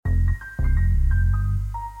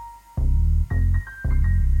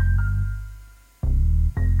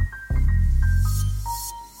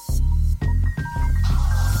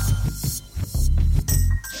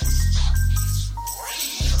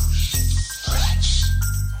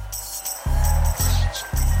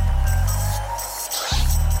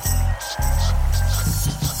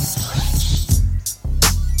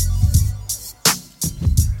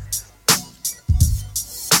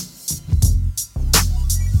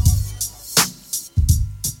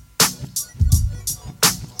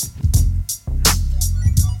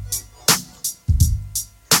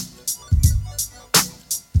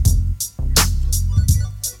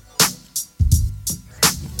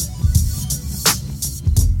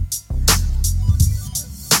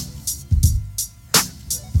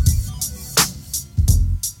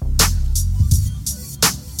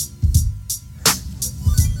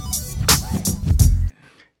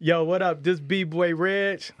Yo, what up? This B-Boy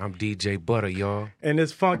Reg. I'm DJ Butter, y'all. And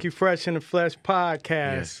this Funky Fresh in the Flesh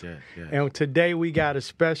podcast. Yes. And today we got a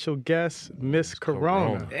special guest, Miz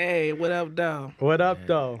Korona. Hey, what up, though? What up,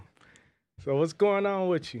 though? So what's going on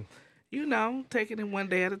with you? You know, taking it one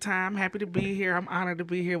day at a time. Happy to be here. I'm honored to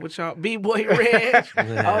be here with y'all. B-Boy Reg.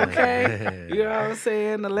 Okay. You know what I'm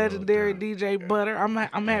saying? The legendary DJ Butter.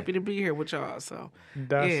 I'm happy to be here with y'all. So,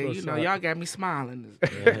 That's you know, y'all got me smiling.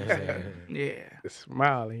 Yeah.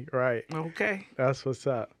 Smiling, right. Okay. That's what's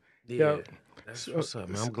up. Yeah. That's what's up,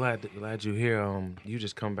 man. I'm glad you're here. You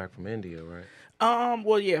just come back from India, right?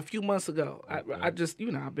 Well, yeah, a few months ago. I just,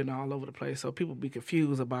 you know, I've been all over the place, so people be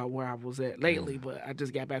confused about where I was at lately. But I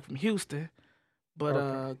just got back from Houston.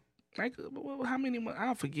 But how many months? I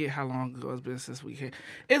don't forget how long ago it's been since we came.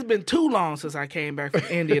 It's been too long since I came back from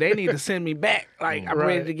India. They need to send me back. Like I'm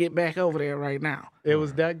ready to get back over there right now. It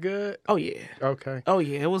was that good? Oh yeah. Okay. Oh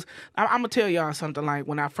yeah. It was. I'm gonna tell y'all something. Like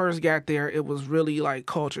when I first got there, it was really like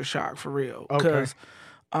culture shock for real. Because,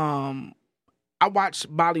 I watch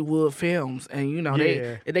Bollywood films, and you know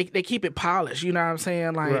they keep it polished. You know what I'm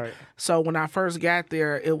saying? Like so when I first got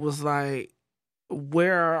there, it was like,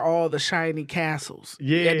 where are all the shiny castles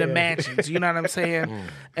and the mansions? You know what I'm saying?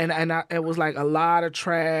 It was like a lot of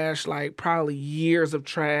trash, like probably years of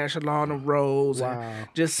trash along the roads. Wow. And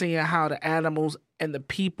just seeing how the animals and the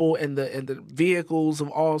people and the vehicles of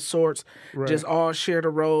all sorts just all share the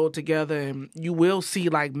road together. And you will see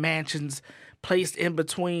like mansions placed in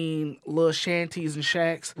between little shanties and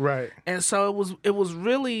shacks. Right. And so it was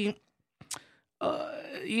really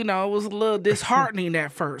you know, it was a little disheartening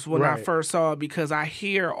at first when I first saw it, because I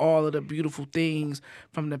hear all of the beautiful things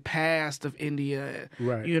from the past of India,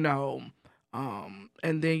 you know, and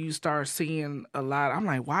then you start seeing a lot. I'm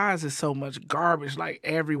like, why is there so much garbage like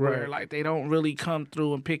everywhere? Like they don't really come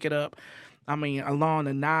through and pick it up. I mean, along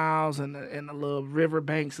the Niles and the little river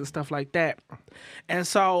banks and stuff like that. And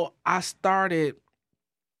so I started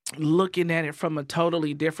looking at it from a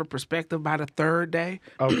totally different perspective by the third day.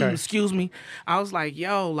 Okay. Excuse me. I was like,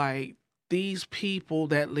 yo, like these people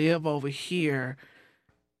that live over here,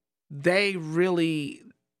 they really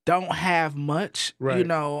don't have much, you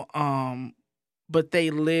know, but they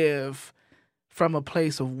live from a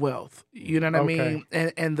place of wealth. You know what I mean?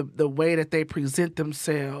 And the way that they present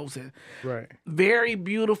themselves, and very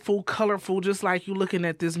beautiful, colorful, just like you looking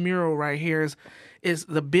at this mural right here, is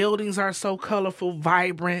the buildings are so colorful,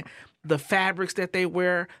 vibrant. The fabrics that they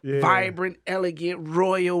wear, vibrant, elegant,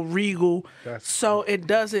 royal, regal. So it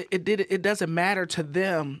doesn't matter to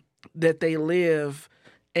them that they live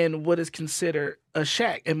in what is considered a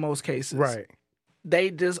shack in most cases. Right. They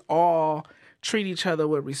just all treat each other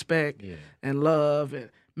with respect and love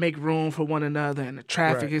and make room for one another. And the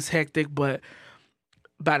traffic is hectic, but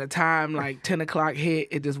by the time like 10 o'clock hit,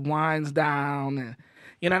 it just winds down. And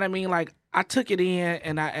you know what I mean? Like I took it in,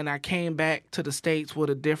 and I came back to the States with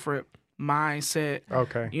a different mindset.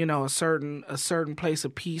 Okay. You know, a certain place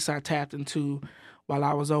of peace I tapped into while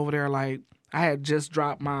I was over there. Like I had just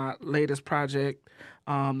dropped my latest project,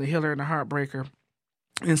 The Healer and the Heartbreaker.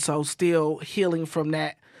 And so still healing from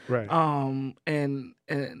that. Right. And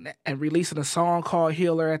releasing a song called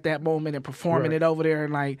Healer at that moment and performing it over there,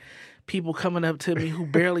 and like people coming up to me who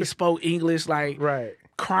barely spoke English, like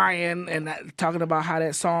crying and talking about how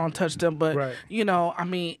that song touched them. But you know, I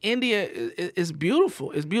mean, India is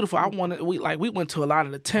beautiful. It's beautiful. We went to a lot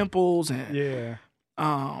of the temples, and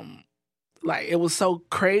like it was so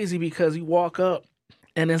crazy because you walk up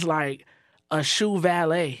and it's like a shoe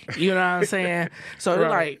valet. You know what I'm saying? So they're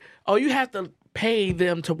like, oh, you have to pay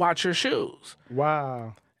them to watch your shoes.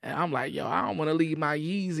 Wow. And I'm like, yo, I don't want to leave my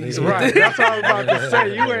Yeezys. Right. That's what I was about to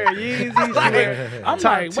say. You wearing Yeezys? I'm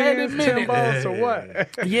like, wait a minute. Timbos or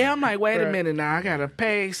what? Yeah, I'm like, wait a minute now. I got to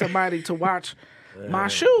pay somebody to watch my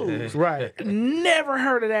shoes. Right. Never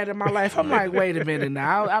heard of that in my life. I'm like, wait a minute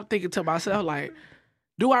now. I'm thinking to myself, like,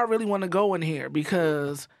 do I really want to go in here?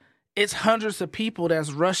 Because it's hundreds of people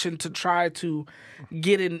that's rushing to try to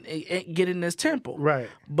get in this temple. Right.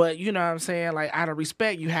 But you know what I'm saying? Like, out of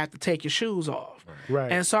respect, you have to take your shoes off. Right.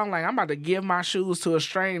 And so I'm like, I'm about to give my shoes to a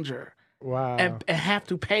stranger. Wow. And have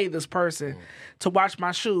to pay this person to watch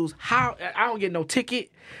my shoes. How I don't get no ticket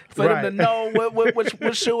for them to know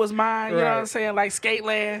which shoe is mine. You know what I'm saying? Like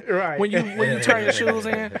Skateland. Right. When you turn your shoes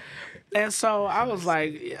in. And so I was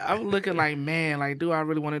like, I was looking like, man, like, do I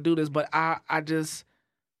really want to do this? But I just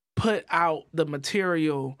put out the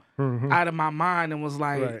material out of my mind and was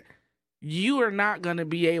like, you are not going to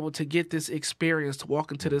be able to get this experience to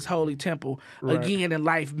walk into this holy temple again in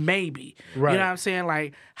life, maybe. You know what I'm saying?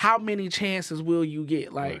 Like, how many chances will you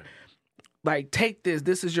get? Like, like, take this.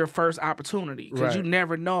 This is your first opportunity because you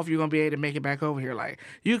never know if you're gonna be able to make it back over here. Like,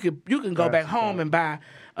 you can go back home and buy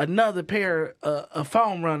another pair of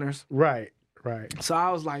foam runners. Right. So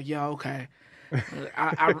I was like, yo, okay.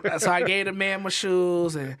 So I gave the man my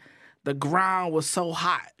shoes, and the ground was so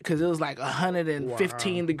hot because it was like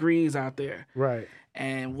 115 degrees out there. Right.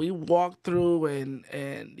 And we walked through,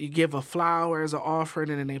 and you give a flower as an offering,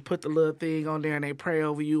 and then they put the little thing on there, and they pray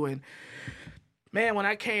over you. And man, when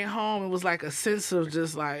I came home, it was like a sense of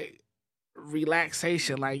just like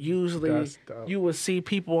relaxation. Like usually you would see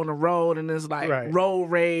people on the road, and it's like road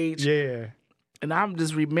rage. Yeah. And I'm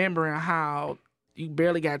just remembering how you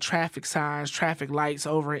barely got traffic signs, traffic lights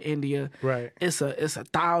over in India. Right. It's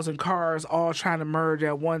 1,000 cars all trying to merge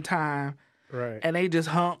at one time. Right. And they just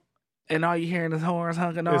hump. And all you hearing is horns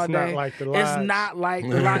honking all day. It's not like the lights. It's not like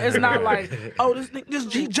the lights. It's not like, oh,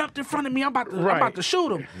 this he jumped in front of me. I'm about to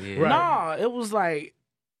shoot him. Yeah. Nah, it was like,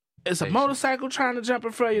 it's a motorcycle trying to jump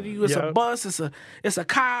in front of you. It's a bus. It's a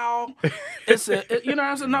cow. You know what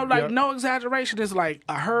I'm saying? No, like no exaggeration. It's like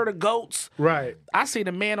a herd of goats. Right. I seen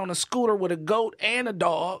a man on a scooter with a goat and a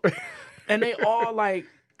dog, and they all like.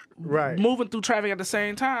 Moving through traffic at the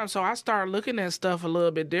same time. So I started looking at stuff a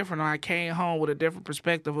little bit different. I came home with a different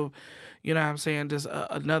perspective of, you know what I'm saying, just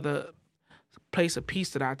another place of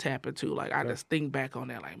peace that I tap into. Like, I just think back on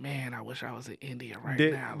that, like, man, I wish I was in India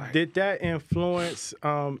now. Like, did that influence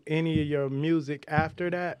any of your music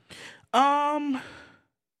after that? I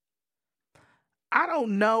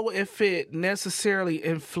don't know if it necessarily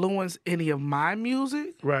influenced any of my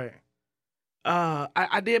music. Right.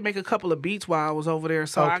 I did make a couple of beats while I was over there,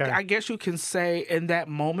 so I guess you can say in that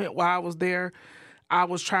moment while I was there, I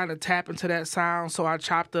was trying to tap into that sound. So I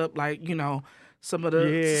chopped up like some of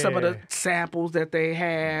the samples that they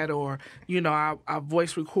had, or I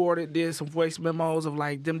voice recorded, did some voice memos of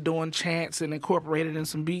like them doing chants and incorporated in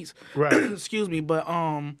some beats. Right. Excuse me, but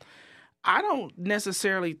I don't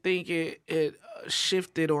necessarily think it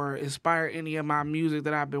shifted or inspired any of my music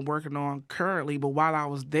that I've been working on currently. But while I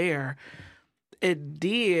was there, it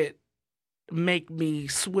did make me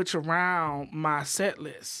switch around my set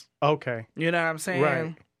list. Okay. You know what I'm saying?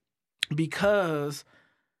 Right. Because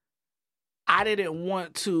I didn't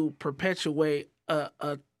want to perpetuate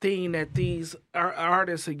a thing that these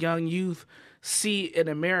artists and young youth see in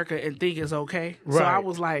America and think is okay. Right. So I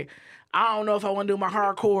was like, I don't know if I want to do my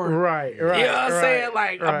hardcore. Right. You know what I'm saying?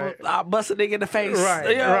 Like, I'll bust a nigga in the face. Right.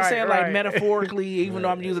 You know what I'm saying? Like, metaphorically, even though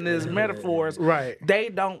I'm using it as metaphors. Right. They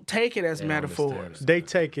don't take it as metaphors. They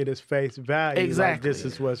take it as face value. Exactly. Like, this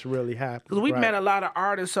is what's really happening. Because we met a lot of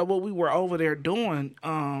artists, so what we were over there doing,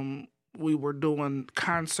 we were doing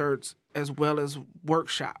concerts as well as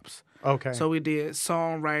workshops. Okay. So we did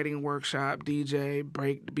songwriting workshop, DJ,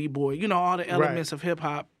 break, b-boy, all the elements of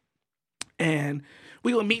hip-hop. And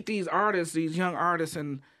we would meet these artists, these young artists,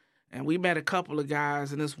 and we met a couple of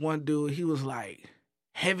guys, and this one dude, he was like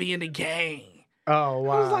heavy in the gang. Oh,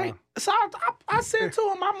 wow. I was like, so I said to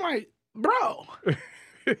him, I'm like, bro,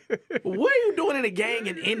 what are you doing in a gang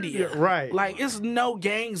in India? Right. Like, it's no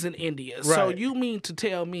gangs in India. Right. So you mean to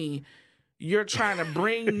tell me you're trying to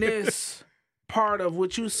bring this part of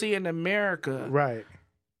what you see in America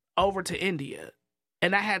over to India?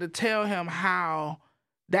 And I had to tell him how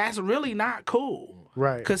that's really not cool.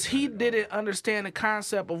 Right. Because he didn't understand the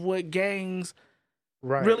concept of what gangs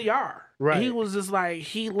really are. Right. He was just like,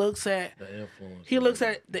 he looks at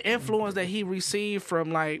the influence that he received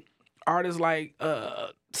from like artists like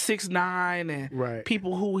 6ix9ine and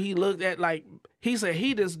people who he looked at. Like, he said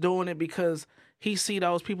he just doing it because he see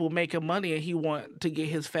those people making money and he want to get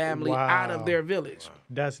his family out of their village.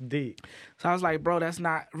 That's deep. So I was like, bro, that's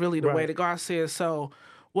not really the way to go. I said, so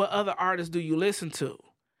what other artists do you listen to?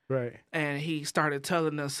 Right. And he started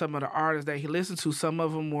telling us some of the artists that he listened to. Some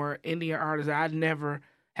of them were Indian artists that I never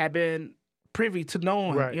had been privy to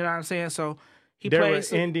knowing. Right. You know what I'm saying? So he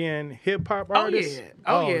plays Indian hip hop artists.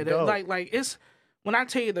 Oh yeah. Like it's when I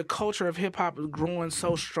tell you the culture of hip hop is growing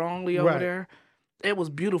so strongly over there, it was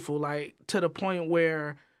beautiful. Like to the point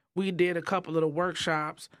where we did a couple of the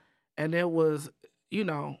workshops, and there was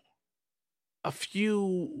a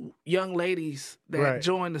few young ladies that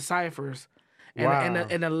joined the ciphers. And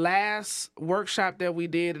in the last workshop that we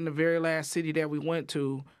did in the very last city that we went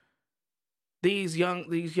to, these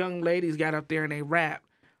young ladies got up there and they rapped,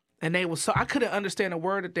 and they was so I couldn't understand a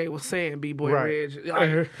word that they were saying, B-Boy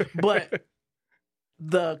Reg, but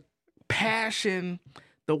the passion,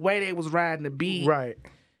 the way they was riding the beat,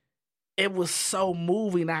 it was so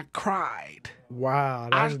moving. I cried. Wow,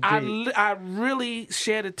 that's deep. I really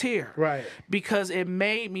shed a tear, right? Because it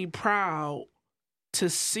made me proud to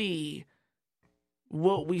see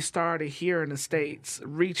what we started here in the States,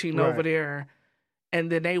 reaching over there. And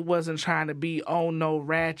then they wasn't trying to be on no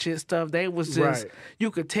ratchet stuff. They was just, you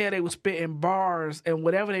could tell they was spitting bars, and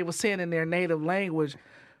whatever they was saying in their native language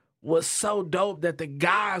was so dope that the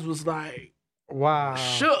guys was like, wow,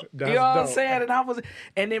 shook. That's you know what dope. I'm saying? And I was,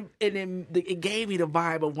 and then it gave me the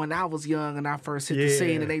vibe of when I was young and I first hit the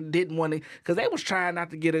scene, and they didn't want to, because they was trying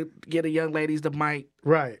not to get a young ladies the mic.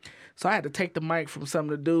 Right. So I had to take the mic from some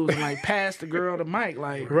of the dudes and like pass the girl the mic,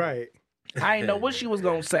 like. Right. I didn't know what she was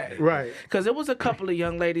going to say. Right. Because there was a couple of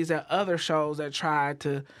young ladies at other shows that tried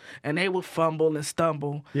to, and they would fumble and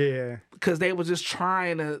stumble. Yeah. Because they was just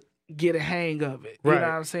trying to get a hang of it. You know what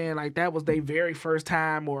I'm saying? Like, that was their very first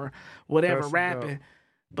time or whatever rapping. Dope.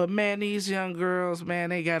 But, man, these young girls, man,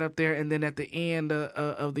 they got up there. And then at the end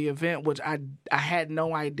of the event, which I had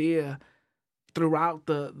no idea throughout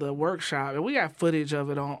the workshop, and we got footage of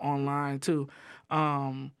it online, too.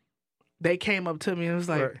 They came up to me and it was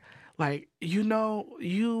like, you know,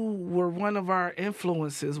 you were one of our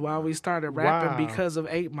influences while we started rapping because of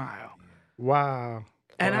 8 Mile. Wow.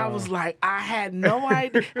 And I was like, I had no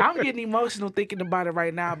idea. I'm getting emotional thinking about it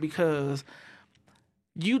right now because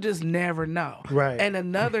you just never know. Right. And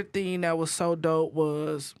another thing that was so dope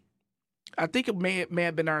was, I think it may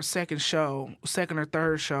have been our second or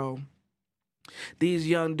third show. These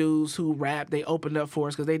young dudes who rap, they opened up for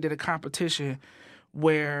us because they did a competition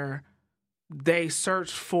where they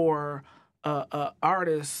searched for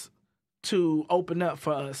artists to open up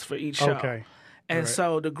for us for each show. Okay. And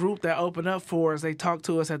so the group that opened up for us, they talked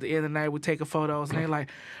to us at the end of the night. We take photos, and they're like,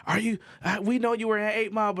 "Are you? We know you were in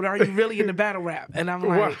 8 Mile, but are you really into battle rap?" And I'm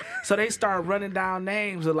like, so they start running down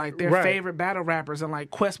names of like their favorite battle rappers, and like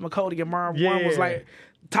Quest McCody and Marvin One was like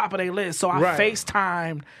top of their list. So I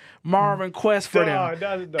FaceTimed Marvin Quest for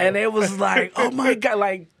them, and it was like, oh my god,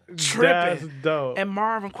 like. Tripping. That's dope. And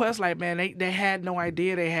Marvin Quest, like, man, they had no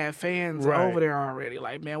idea they had fans over there already.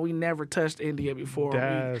 Like, man, we never touched India before.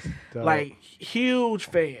 That's dope. Like, huge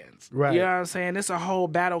fans. Right. You know what I'm saying? It's a whole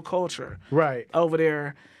battle culture over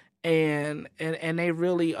there. And they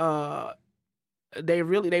really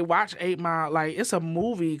they watch 8 Mile. Like, it's a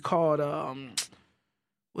movie called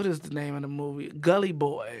what is the name of the movie? Gully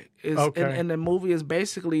Boy. And the movie is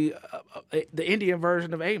basically the Indian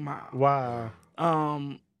version of 8 Mile. Wow.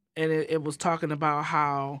 And it was talking about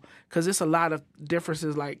how, because it's a lot of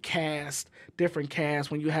differences, like different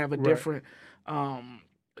casts when you have a different,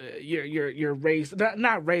 your race,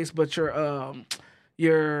 not race, but your,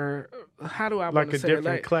 how do I want to say it?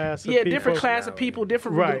 Like a different class of people? different class of people,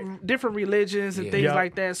 different religions and things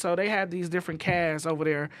like that. So they had these different casts over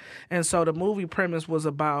there. And so the movie premise was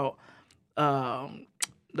about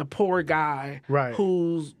the poor guy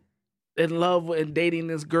who's in love and dating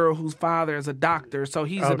this girl whose father is a doctor, so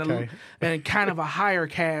he's in kind of a higher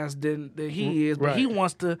caste than he is, but he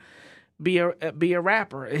wants to be a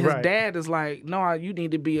rapper. And his dad is like, no, you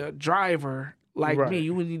need to be a driver like me.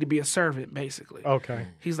 You need to be a servant, basically. Okay.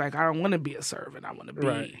 He's like, I don't want to be a servant. I want to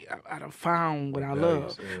be. I done found what I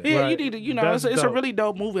love. Yeah, you need to. You know, it's a really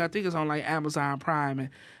dope movie. I think it's on like Amazon Prime, and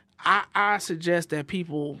I suggest that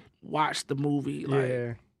people watch the movie.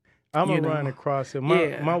 Like, I'm going to run across it.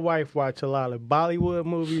 My wife watch a lot of Bollywood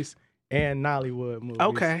movies and Nollywood movies.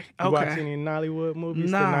 Okay. You watch any Nollywood movies?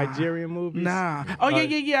 Nah. The Nigerian movies? Nah. Oh,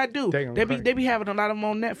 yeah, I do. They be having a lot of them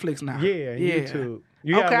on Netflix now. Yeah, YouTube.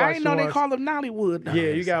 I didn't know they call them Nollywood now.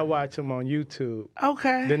 Yeah, you got to watch them on YouTube.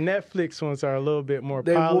 Okay. The Netflix ones are a little bit more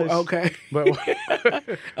polished. But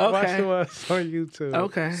watch the ones on YouTube.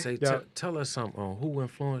 Okay. Say, tell us something. Who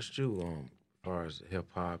influenced you as far as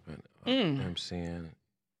hip-hop and MCing?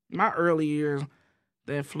 My early years,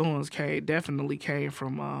 the influence definitely came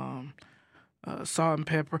from Salt and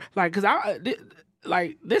Pepper. Like, cause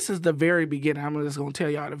this is the very beginning. I'm just gonna tell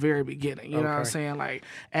y'all the very beginning. You know what I'm saying? Like,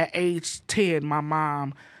 at age 10, my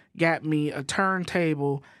mom got me a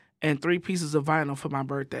turntable and 3 pieces of vinyl for my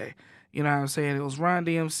birthday. You know what I'm saying? It was Run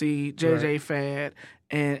DMC, JJ Fad,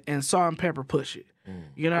 and Salt and Pepper Push It.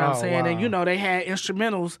 You know what I'm saying? Wow. And you know they had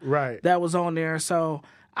instrumentals that was on there. So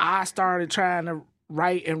I started trying to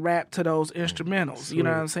write and rap to those instrumentals. Sweet. You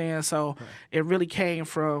know what I'm saying? So it really came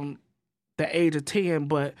from the age of 10,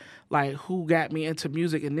 but like who got me into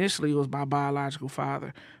music initially was my biological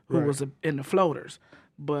father, who was in the Floaters.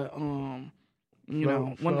 But you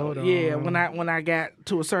know, when I got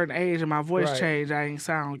to a certain age and my voice changed, I didn't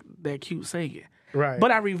sound that cute singing. Right.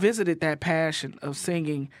 But I revisited that passion of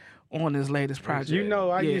singing on his latest project. You know,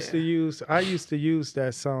 I used to use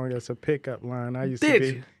that song as a pickup line. I used to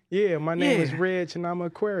be Yeah, my name is Reg and I'm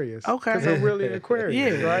Aquarius. Okay. Because I'm really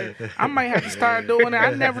Aquarius, right? I might have to start doing it.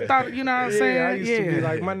 I never thought, you know what I'm saying? I used to be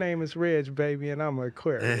like, my name is Reg, baby, and I'm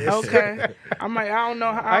Aquarius. Okay. I don't know.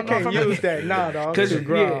 I can't use that now, though. I'm too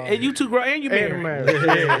grown. And you too grown, and you married.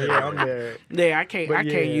 Yeah, I'm married. Yeah, I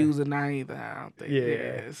can't use it now either. I don't think.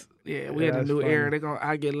 We in a new era.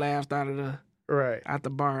 I get laughed out of the at the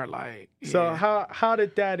bar, like. So how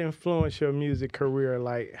did that influence your music career?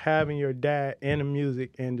 Like having your dad in the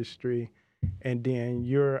music industry, and then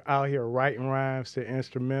you're out here writing rhymes to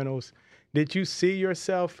instrumentals. Did you see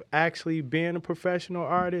yourself actually being a professional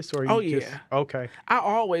artist, or okay? I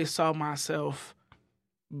always saw myself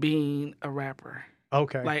being a rapper.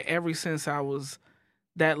 Okay. Like ever since I was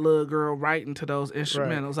that little girl writing to those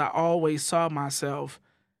instrumentals, I always saw myself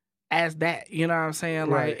as that. You know what I'm saying?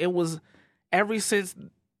 Like it was ever since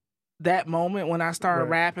that moment when I started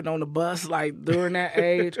rapping on the bus, like during that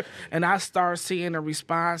age, and I started seeing the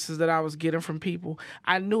responses that I was getting from people,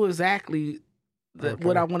 I knew exactly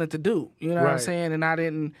what I wanted to do. You know what I'm saying? And I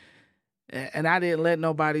didn't let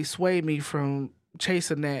nobody sway me from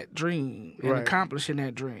chasing that dream and accomplishing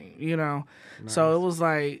that dream. You know, so it was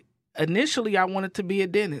like initially I wanted to be a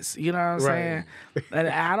dentist. You know what I'm saying? And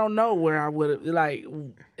I don't know where I would have, like,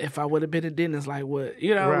 if I would have been a dentist, like what,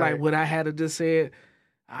 you know, like would I had to just said,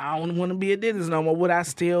 I don't want to be a dentist no more. Would I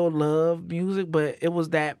still love music? But it was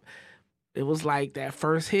like that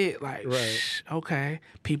first hit, like, okay,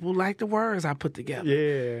 people like the words I put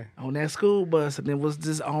together on that school bus, and it was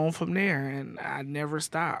just on from there, and I never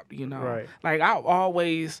stopped, you know. Like, I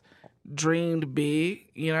always dreamed big,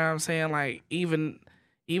 you know what I'm saying? Like, even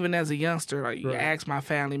as a youngster, like, you ask my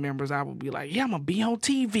family members, I would be like, yeah, I'm going to be on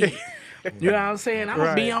TV. You know what I'm saying? I'm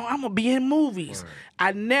gonna be in movies.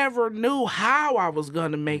 I never knew how I was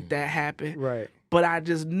gonna make that happen. But I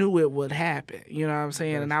just knew it would happen. You know what I'm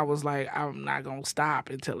saying? And I was like, I'm not gonna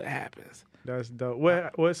stop until it happens. That's dope.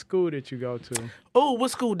 What school did you go to? Oh,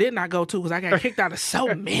 what school didn't I go to? Because I got kicked out of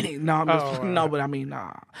so many. No, but I mean,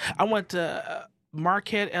 nah. I went to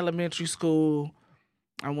Marquette Elementary School.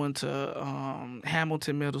 I went to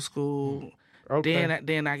Hamilton Middle School. Okay.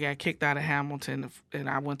 Then I got kicked out of Hamilton, and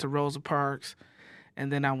I went to Rosa Parks, and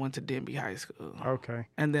then I went to Denby High School. Okay.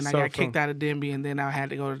 And then I got kicked out of Denby, and then I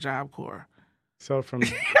had to go to Job Corps. So from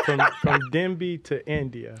Denby to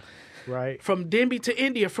India, right? From Denby to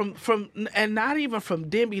India, and not even from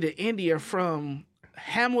Denby to India, from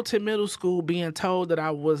Hamilton Middle School being told that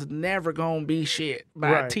I was never gonna be shit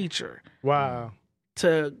by a teacher. Wow.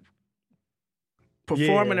 To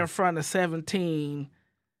performing in front of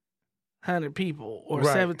 1,700 people or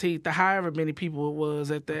 17, however many people it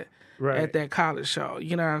was at that college show.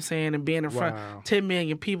 You know what I'm saying? And being in front of 10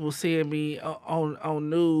 million people seeing me on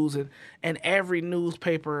news and every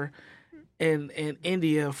newspaper in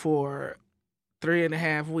India for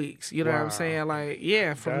 3.5 weeks. You know what I'm saying? Like,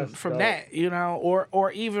 from that, you know,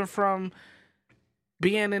 or even from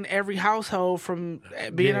being in every household from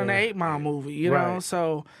being in the 8 Mile movie, you know?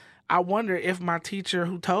 So I wonder if my teacher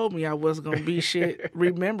who told me I was going to be shit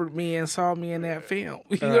remembered me and saw me in that film.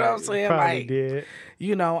 You know what I'm saying? Probably like, did.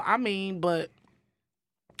 You know, I mean, but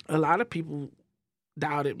a lot of people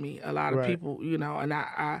doubted me. A lot of people, you know, and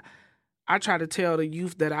I try to tell the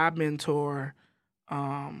youth that I mentor,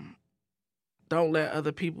 don't let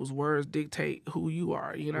other people's words dictate who you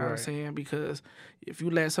are. You know what I'm saying? Because if you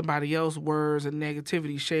let somebody else's words and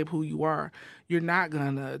negativity shape who you are, you're not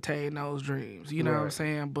going to attain those dreams. You know what I'm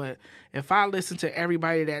saying? But if I listen to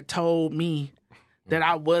everybody that told me that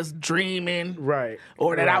I was dreaming,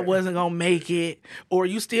 or that I wasn't gonna make it, or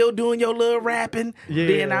you still doing your little rapping,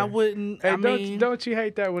 then I wouldn't. Hey, don't you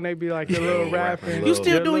hate that when they be like your little rapping? You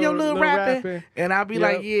still doing your little rapping, and I'll be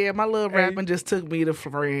like, yeah, my little rapping just took me to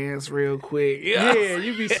friends real quick. Yeah,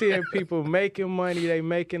 you be seeing people making money, they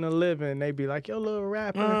making a living, they be like, your little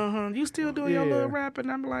rapping. You still doing your little rapping?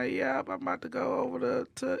 I'm like, yeah, I'm about to go over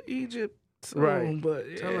to Egypt soon.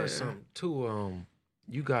 But tell us something too.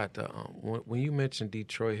 You got the when you mentioned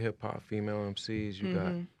Detroit hip hop female MCs, you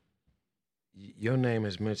got your name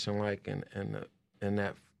is mentioned like in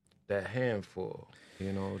that handful,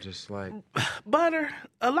 you know, just like Butter.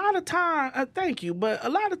 A lot of times, thank you, but a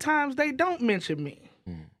lot of times they don't mention me.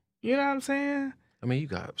 You know what I'm saying? I mean, you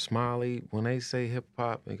got Smiley. When they say hip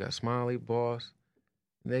hop, you got Smiley, Boss.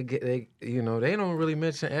 They you know, they don't really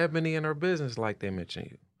mention Ebony in her business like they mention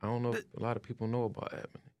you. I don't know if a lot of people know about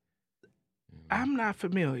Ebony. I'm not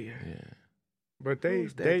familiar. Yeah. But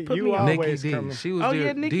Put you me on. always Nikki D. coming. She was Oh there.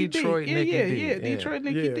 yeah, Nikki Detroit D. Nikki Yeah, D. yeah, Detroit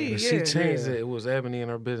Nikki Yeah. D. But Yeah. she changed it. It was Ebony in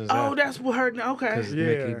her business. Oh, that's what her. Okay. Because Yeah.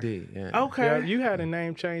 Nikki D. Yeah. Okay. Yeah, you had a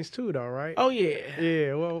name change too, though, right? Oh yeah.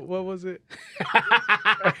 Yeah. Well, what was it?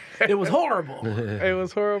 It was horrible. It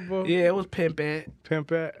was horrible. Yeah, it was Pimpette.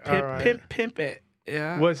 Pimpette. All right. Pimpette.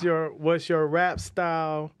 Yeah. Was your rap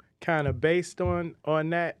style kind of based on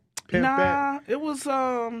that? Pimpette? Nah, it was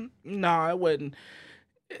no, it wasn't.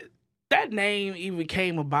 That name even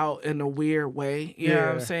came about in a weird way. You know what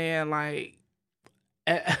I'm Yeah. saying? Like,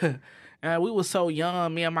 we was so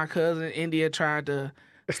young. Me and my cousin India tried to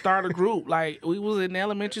start a group. Like, we was in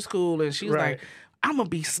elementary school, and she was Right. like, "I'm gonna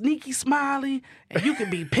be Sneaky Smiley, and you can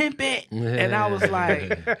be Pimpette." And I was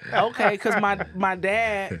like, "Okay," because my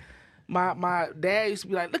dad. My dad used to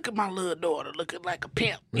be like, "Look at my little daughter, looking like a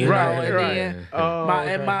pimp," you know. And then Oh,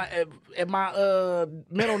 okay. my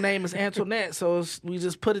middle name is Antoinette, so we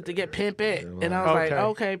just put it to get Pimpette. And I was like,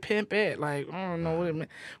 okay, Pimpette. Like, I don't know what it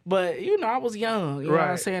meant. But, I was young, you know what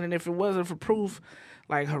I'm saying? And if it wasn't for Proof,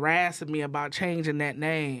 like, harassing me about changing that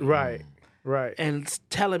name. Right. And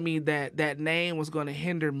telling me that name was going to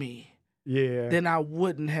hinder me. Yeah. Then I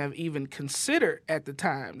wouldn't have even considered at the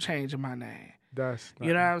time changing my name. That's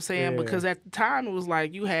You know what I'm saying? yeah. Because at the time it was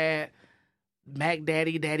like you had Mac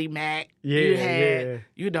Daddy, Daddy Mac. Yeah,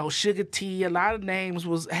 you had, Sugar T. A lot of names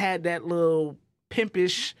had that little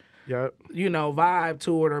pimpish, Yep. vibe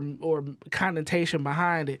to it or connotation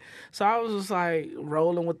behind it. So I was just like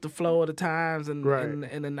rolling with the flow of the times, and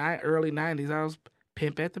in the early 90s, I was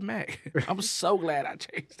Pimp at the Mac. I'm so glad I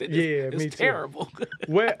changed it. It's me too. terrible.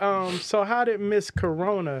 So how did Miz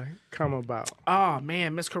Korona come about? Oh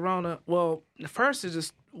man, Miz Korona. Well, first it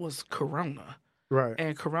just was Korona. Right.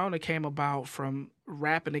 And Korona came about from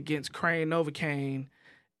rapping against Crane Novocaine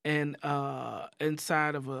and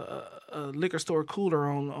inside of a liquor store cooler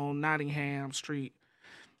on Nottingham Street.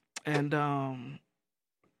 And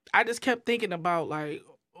I just kept thinking about, like,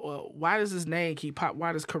 well, why does his name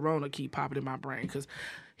why does Korona keep popping in my brain? Because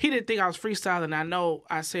he didn't think I was freestyling. I know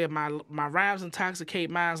I said my rhymes intoxicate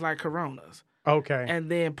minds like Coronas. Okay. And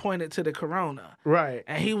then pointed to the Corona. Right.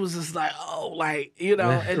 And he was just like, oh, like, and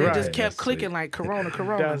it just kept clicking like Corona.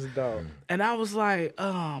 That's dope. And I was like,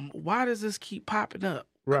 why does this keep popping up?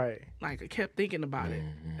 Right. Like, I kept thinking about it.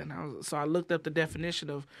 And so I looked up the definition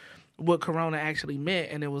of what Corona actually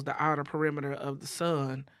meant, and it was the outer perimeter of the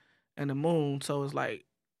sun and the moon. So it's like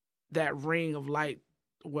that ring of light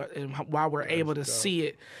and while we're able to see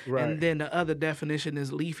it. Right. And then the other definition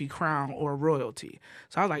is leafy crown or royalty.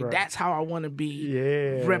 So I was like, that's how I want to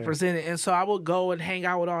be represented. And so I would go and hang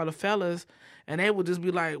out with all the fellas, and they would just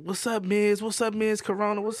be like, what's up, Miz? What's up, Miz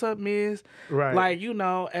Korona? What's up, Miz? Right. Like,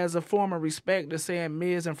 as a form of respect to saying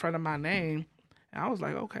Miz in front of my name. And I was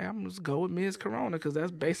like, okay, I'm just go with Miz Korona, because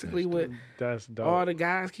that's basically that's dope. All the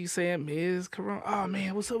guys keep saying, Miz Korona. Oh,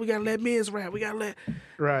 man, what's up? We got to let Miz rap. We got to let.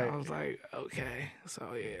 Right. I was like, okay.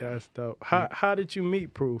 So, yeah. That's dope. How did you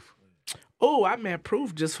meet Proof? Oh, I met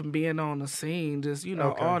Proof just from being on the scene. Just,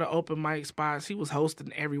 all the open mic spots. He was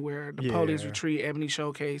hosting everywhere. The Police Retreat, Ebony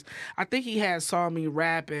Showcase. I think he had saw me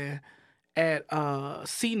rapping at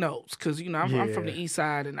C Notes, because, I'm from the East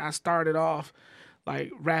Side, and I started off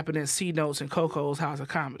like rapping at C Notes and Coco's House of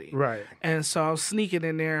Comedy. Right. And so I was sneaking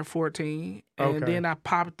in there at 14. And then I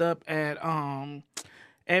popped up at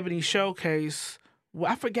Ebony Showcase.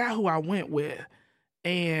 Well, I forgot who I went with.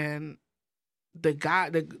 And the guy,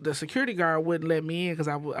 the security guard wouldn't let me in because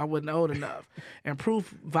I wasn't old enough. And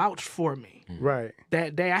Proof vouched for me. Right.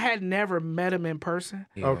 That day. I had never met him in person.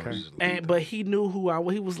 But he knew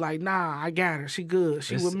he was like, nah, I got her. She good.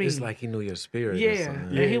 She with me. It's like he knew your spirit. Yeah.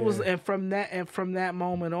 And he was, and from that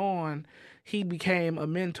moment on, he became a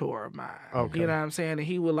mentor of mine. Okay. You know what I'm saying? And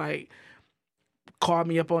he would like call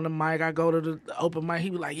me up on the mic. I go to the open mic.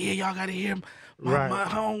 He was like, yeah, y'all gotta hear my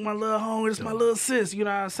little home. It's my little sis. You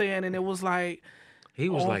know what I'm saying? And it was like, he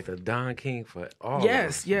was like the Don King for all.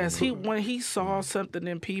 Yes. When he saw something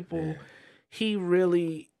in people, he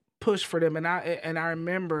really pushed for them. And I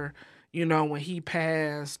remember, when he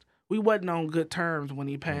passed, we wasn't on good terms when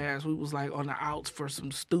he passed. We was like on the outs for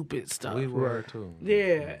some stupid stuff. We were too.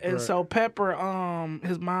 Yeah. And so Pepper,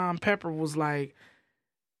 his mom Pepper was like,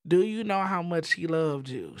 do you know how much he loved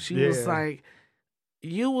you? She was like,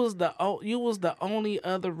 you was the only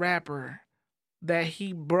other rapper that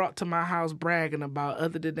he brought to my house bragging about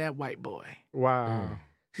other than that white boy. Wow.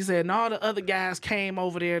 She said, and all the other guys came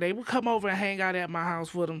over there. They would come over and hang out at my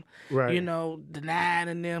house with him. Right. The Nine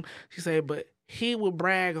and them. She said, but he would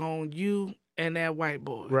brag on you and that white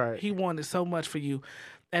boy. Right. He wanted so much for you.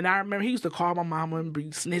 And I remember he used to call my mama and be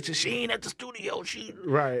snitching. She ain't at the studio.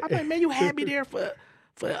 I'm like, man, you had me there for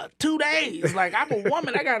for 2 days. Like, I'm a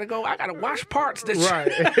woman. I gotta wash parts.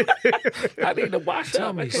 Right. I need to wash Tell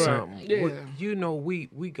up. me something. Yeah.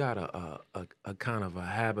 We got a kind of a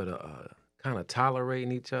habit of kind of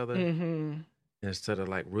tolerating each other instead of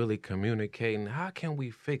like really communicating. How can we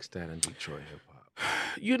fix that in Detroit hip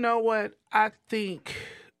hop? You know what? I think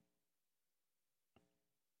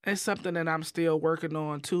it's something that I'm still working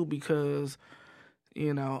on too, because,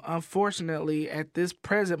 you know, unfortunately at this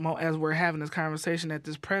present moment, as we're having this conversation at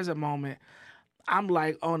this present moment, I'm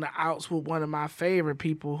like on the outs with one of my favorite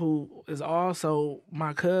people who is also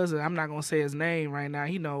my cousin. I'm not gonna say his name right now.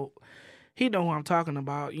 He know who I'm talking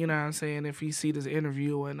about. You know what I'm saying? If he see this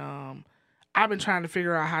interview, and I've been trying to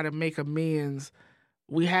figure out how to make amends.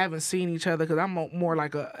 We haven't seen each other because I'm more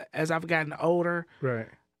like as I've gotten older. Right.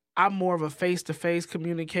 I'm more of a face-to-face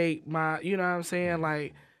communicate you know what I'm saying?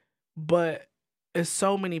 Like, but it's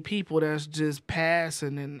so many people that's just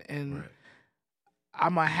passing, and Right.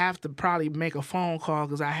 I'm going to have to probably make a phone call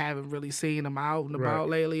because I haven't really seen him out and about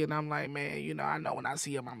lately. And I'm like, man, you know, I know when I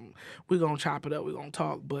see him, we're going to chop it up, we're going to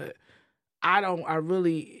talk. But I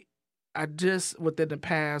just, within the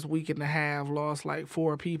past week and a half, lost like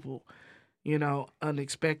 4 people, you know,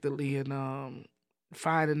 unexpectedly. And,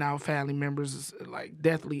 finding out family members is like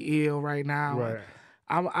deathly ill right now. Right.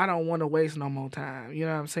 I don't want to waste no more time. You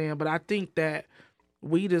know what I'm saying? But I think that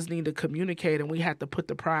we just need to communicate, and we have to put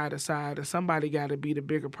the pride aside, and somebody got to be the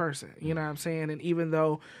bigger person. You know what I'm saying? And even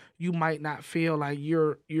though you might not feel like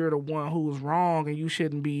you're the one who was wrong and you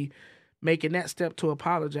shouldn't be making that step to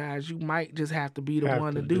apologize, you might just have to be the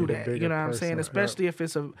one to do that. You know what I'm saying? Especially if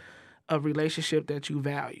it's a relationship that you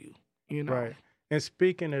value, you know? Right. And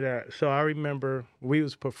speaking of that, so I remember we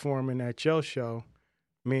was performing at your show,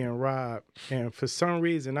 me and Rob, and for some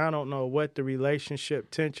reason, I don't know what the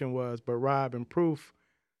relationship tension was, but Rob and Proof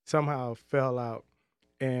somehow fell out,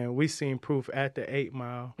 and we seen Proof at the 8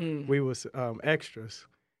 Mile. We was extras,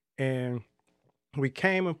 and we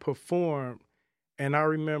came and performed, and I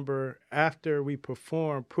remember after we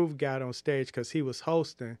performed, Proof got on stage because he was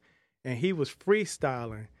hosting, and he was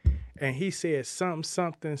freestyling. And he said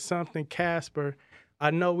something, Casper. I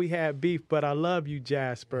know we had beef, but I love you,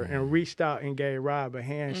 Jasper. And reached out and gave Rob a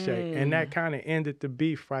handshake. And that kind of ended the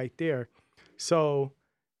beef right there. So,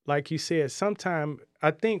 like you said, sometimes I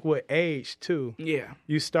think with age too,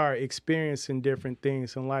 you start experiencing different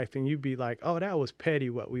things in life, and you be like, oh, that was petty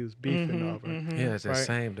what we was beefing over. Yeah, it's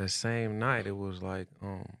that same night. It was like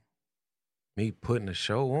me putting the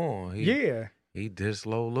show on. He dissed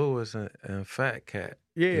Low Lewis and Fat Cat.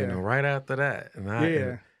 Yeah. You know, right after that. And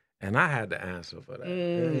I had to answer for that.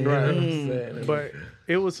 You know what I'm saying? But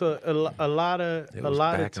it was a lot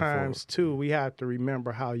of times too, we have to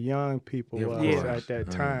remember how young people was at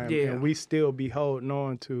that time. And we still be holding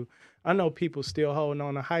on to, I know people still holding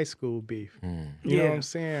on to high school beef. You know what I'm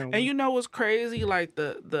saying? And you know what's crazy? Like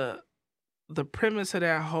the premise of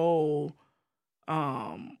that whole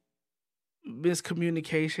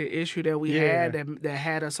miscommunication issue that we had that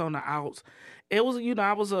had us on the outs. It was, you know,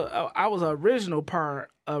 I was a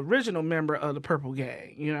original member of the Purple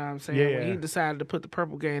Gang. You know what I'm saying? Yeah. When he decided to put the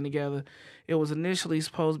Purple Gang together, it was initially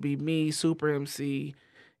supposed to be me, Super MC,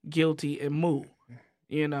 Guilty, and Moo.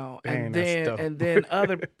 You know, and then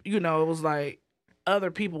other, you know, it was like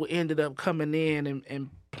other people ended up coming in and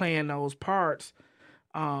playing those parts,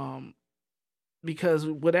 because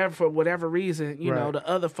for whatever reason, you know, the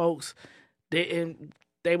other folks they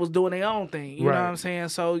was doing their own thing. You know what I'm saying?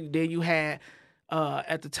 So then you had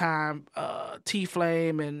at the time T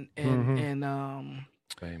Flame and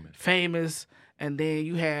Famous, and then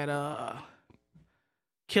you had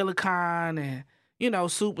Killer Khan, and you know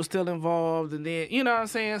Soup was still involved, and then you know what I'm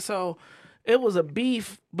saying. So it was a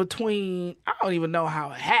beef between, I don't even know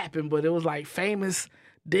how it happened, but it was like Famous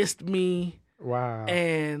dissed me. Wow.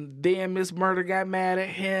 And then Miss Murder got mad at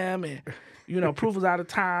him, and you know Proof was out of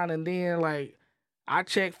town, and then like I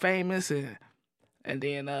checked Famous, and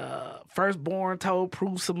then Firstborn told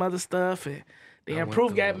Proof some other stuff, and then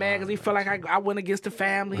Proof got mad because he felt like I went against the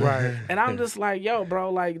family. Right. And I'm just like, yo,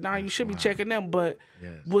 bro, like, nah, you should be checking them. But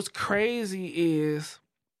what's crazy is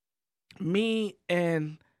me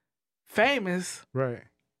and Famous,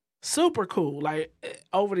 super cool. Like,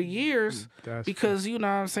 over the years, because, you know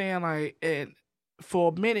what I'm saying? Like, and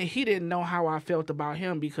for a minute, he didn't know how I felt about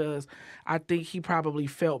him because I think he probably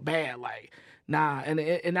felt bad. Like, nah,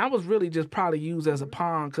 and I was really just probably used as a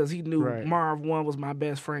pawn because he knew Marv 1 was my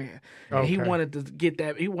best friend, and he wanted to get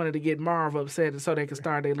that. He wanted to get Marv upset so they could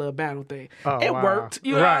start their little battle thing. It worked,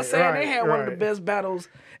 you know what I'm saying? They had one of the best battles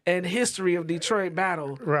in history of Detroit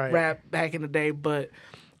battle rap back in the day. But,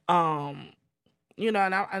 you know,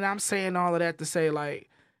 and I'm saying all of that to say, like,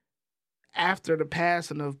 after the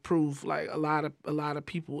passing of Proof, like a lot of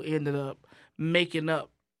people ended up making up,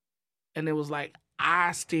 and it was like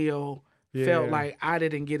I still felt like I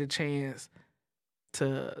didn't get a chance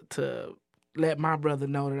to let my brother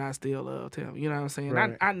know that I still loved him. You know what I'm saying?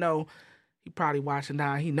 Right. I know he probably watching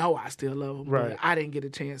now. He know I still love him, right. but I didn't get a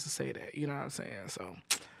chance to say that. You know what I'm saying? So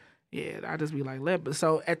yeah, I just be like,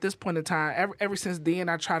 so at this point in time, ever since then,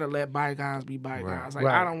 I try to let bygones be bygones. Like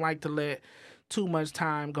I don't like to let too much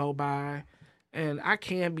time go by, and I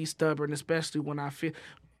can be stubborn, especially when I feel.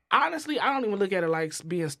 Honestly, I don't even look at it like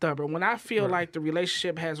being stubborn. When I feel like the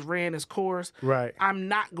relationship has ran its course, I'm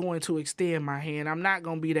not going to extend my hand. I'm not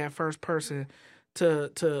going to be that first person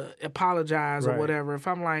to apologize or whatever. If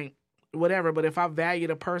I'm like, whatever, but if I value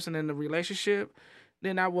the person in the relationship,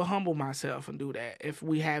 then I will humble myself and do that if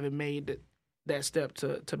we haven't made that step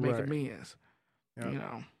to make amends. Yep. You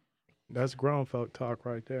know. That's grown folk talk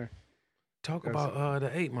right there. Talk about the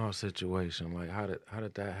 8 Mile situation. Like, how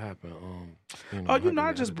did that happen?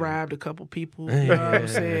 I just bribed a couple people. You know what I'm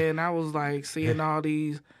saying? I was like seeing all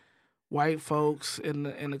these white folks in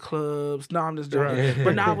the clubs. No, I'm just joking.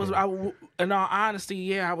 But no, in all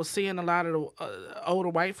honesty, I was seeing a lot of the older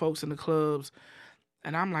white folks in the clubs,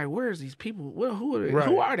 and I'm like, where's these people? Who are they?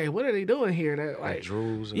 Who are they? What are they doing here? That like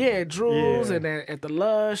Drews. And at the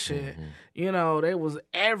Lush, and they was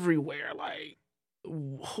everywhere. Like,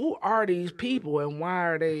 who are these people and why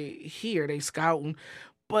are they here? They scouting.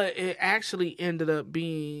 But it actually ended up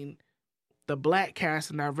being the black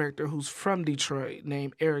casting director who's from Detroit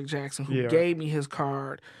named Eric Jackson, who gave me his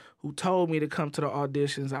card, who told me to come to the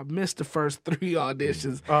auditions. I missed the first 3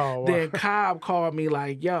 auditions. Oh, wow. Then Cobb called me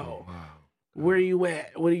like, yo, where you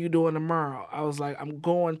at? What are you doing tomorrow? I was like, I'm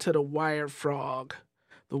going to the Wired Frog.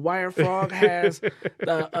 The Wired Frog has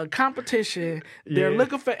a competition. They're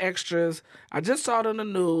looking for extras. I just saw it on the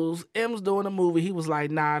news. M's doing a movie. He was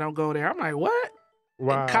like, nah, don't go there. I'm like, what?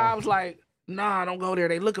 Wow. And Cobb's like, nah, don't go there.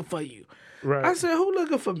 They looking for you. Right. I said, who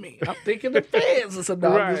looking for me? I'm thinking the fans or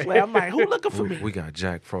something. This way. I'm like, who looking for me? We got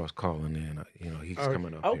Jack Frost calling in. He's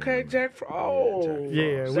coming up. Okay, Jack Frost. Oh,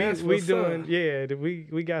 yeah, we doing. Up. Yeah,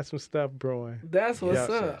 we got some stuff brewing. That's what's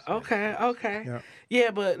up. Okay. Yeah,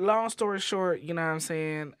 but long story short, you know what I'm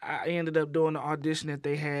saying? I ended up doing the audition that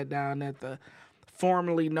they had down at the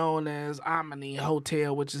formerly known as Omni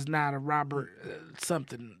Hotel, which is not a Robert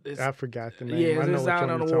something. I forgot the name. Yeah, it's down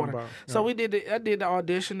on the water. About. So I did the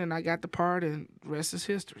audition and I got the part, and rest is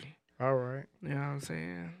history. All right. You know what I'm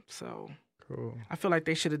saying? So cool. I feel like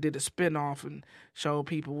they should have did a spinoff and showed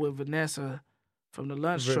people what Vanessa from the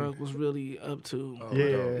lunch truck was really up to.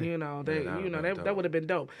 That would have been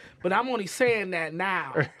dope. But I'm only saying that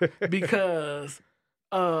now because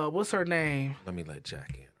what's her name? Let me let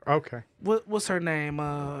Jack in. Okay. What's her name?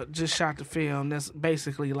 Just shot the film. That's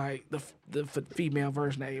basically like the female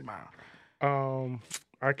version of 8 Mile.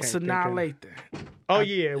 I can't. Sanaa Lathan. Oh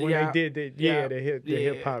yeah, when they did the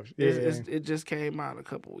hip hop. Yeah. It just came out a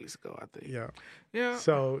couple weeks ago, I think. Yeah.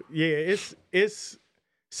 So it's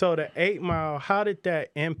so the 8 Mile. How did that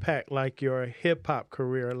impact like your hip hop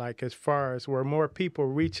career? Like as far as were more people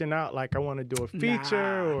reaching out? Like I want to do a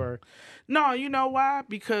feature or. No, you know why?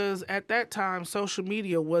 Because at that time, social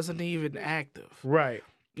media wasn't even active. Right.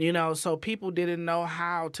 So people didn't know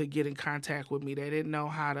how to get in contact with me. They didn't know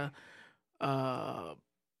how to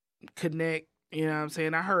connect. You know what I'm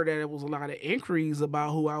saying? I heard that it was a lot of inquiries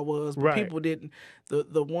about who I was, but people didn't.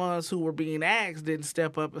 The ones who were being asked didn't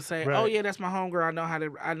step up and say, "Oh yeah, that's my homegirl.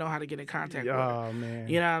 I know how to get in contact with her." Oh man.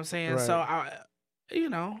 You know what I'm saying? Right. So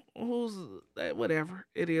who's whatever.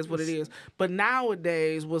 It is what it is. But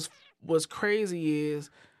nowadays, what's crazy is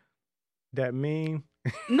that meme.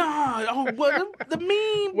 The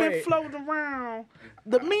meme been floating around.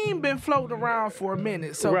 The meme been floating around for a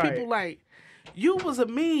minute. So people like, you was a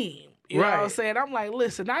meme. You know what I'm saying? I'm like,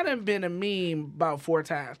 listen, I done been a meme about 4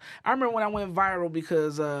 times. I remember when I went viral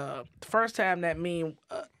because the first time that meme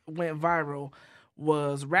went viral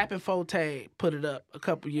was Rappin' Forte put it up a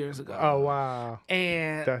couple years ago. Oh wow!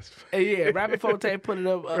 And Rappin' Forte put it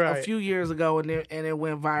up a few years ago, and it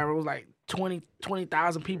went viral. It was like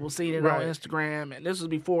 20,000 people seen it on Instagram, and this was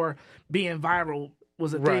before being viral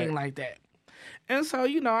was a thing like that. And so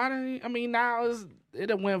now it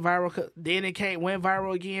done went viral. Then it went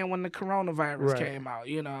viral again when the coronavirus came out.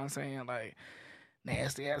 You know what I'm saying? Like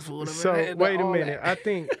nasty ass food. So wait a minute. I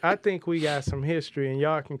think we got some history, and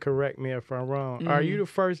y'all can correct me if I'm wrong. Mm-hmm. Are you the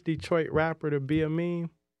first Detroit rapper to be a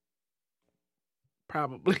meme?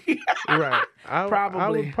 Probably. Right.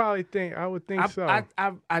 Probably. I would think so.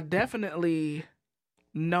 I definitely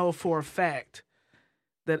know for a fact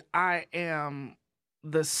that I am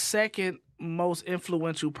the second most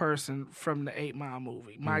influential person from the 8 Mile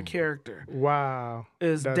movie. My character. Wow.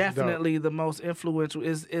 Is That's definitely dope. the most influential.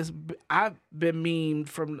 I've been memed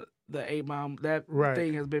from the 8 Mile. That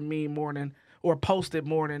thing has been memed more than, or posted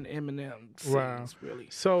more than Eminem scenes, Wow. really.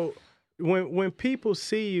 So when people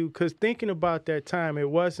see you, because thinking about that time, it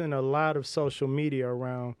wasn't a lot of social media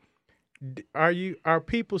around. Are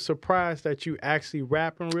people surprised that you actually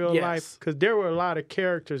rap in real life? Because there were a lot of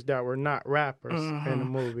characters that were not rappers in the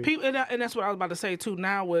movie. People, and that's what I was about to say too.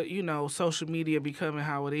 Now with social media becoming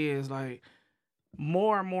how it is, like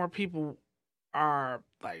more and more people are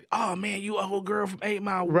like, "Oh man, you a whole girl from 8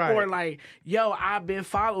 Mile," Right. or like, "Yo, I've been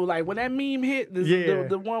followed." Like when that meme hit,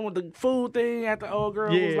 the one with the food thing at the old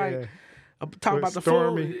girl was like talking about the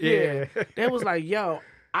Stormy. food. Yeah, they was like, "Yo,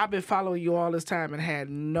 I've been following you all this time and had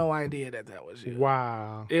no idea that was you."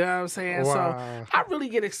 Wow. You know what I'm saying? Wow. So I really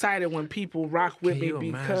get excited when people rock with me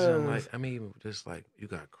because imagine, I mean, just like you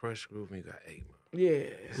got Crush Groove and you got 8 Mile. Yeah.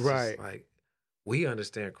 It's right. Just like we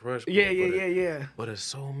understand Crush Groove. Yeah. But there's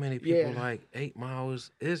so many people like 8 Mile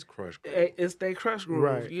is Crush Groove. It's their Crush Groove,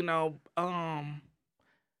 right.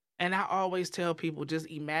 And I always tell people, just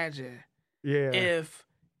imagine if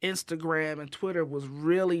Instagram and Twitter was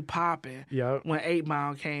really popping when 8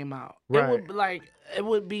 Mile came out. Right. It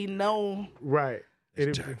would be no right.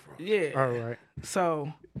 Yeah. All right.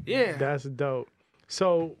 So yeah. That's dope.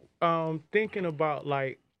 So thinking about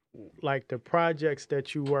like the projects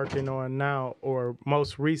that you're working on now or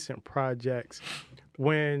most recent projects,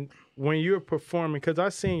 when you're performing, because I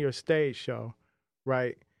seen your stage show,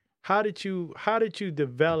 right? How did you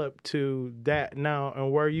develop to that now,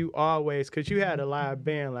 and were you always, because you had a live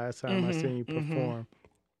band last time I seen you perform,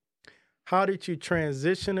 how did you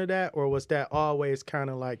transition to that, or was that always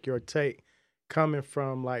kind of like your take coming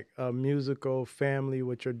from like a musical family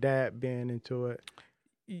with your dad being into it?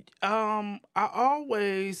 I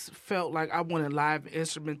always felt like I wanted live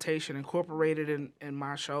instrumentation incorporated in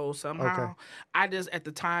my show somehow. Okay. I just at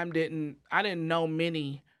the time didn't know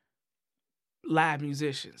many live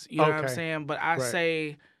musicians. You know what I'm saying? But I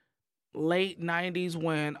say late 90s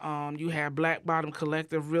when you had Black Bottom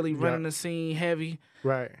Collective really running the scene heavy.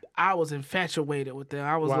 Right. I was infatuated with them.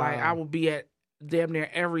 I was like, I would be at damn near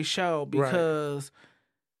every show because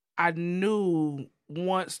I knew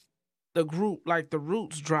once the group like the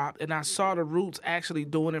Roots dropped and I saw the Roots actually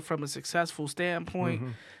doing it from a successful standpoint,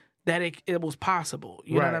 that it was possible.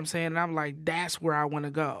 You know what I'm saying? And I'm like, that's where I want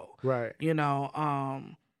to go. Right.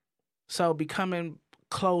 So becoming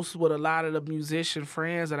close with a lot of the musician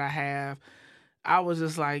friends that I have, I was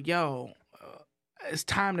just like, yo, it's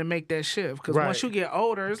time to make that shift. Because once you get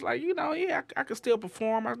older, it's like, I can still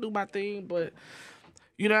perform. I do my thing, but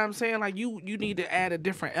you know what I'm saying? Like, you need to add a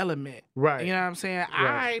different element. Right. You know what I'm saying? Right.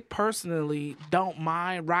 I personally don't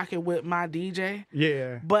mind rocking with my DJ.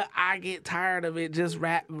 Yeah. But I get tired of it just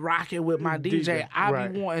rocking with my DJ. I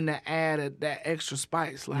be wanting to add that extra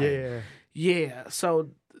spice. Like, yeah. So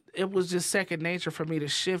it was just second nature for me to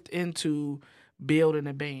shift into building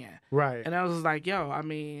a band. Right. And I was like, yo, I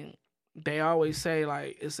mean, they always say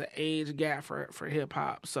like it's an age gap for hip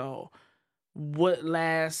hop. So what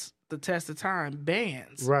lasts the test of time?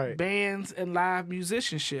 Bands. Right. Bands and live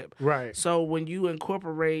musicianship. Right. So when you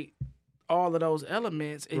incorporate all of those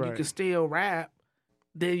elements and you can still rap,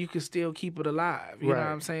 then you can still keep it alive. You know what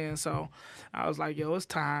I'm saying? So I was like, yo, it's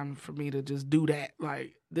time for me to just do that.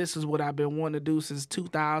 Like, this is what I've been wanting to do since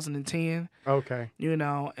 2010. Okay.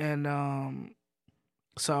 And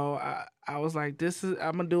so I was like, I'm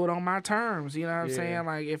going to do it on my terms. You know what I'm saying?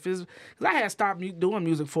 Like, because I had stopped doing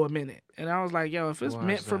music for a minute. And I was like, yo, if it's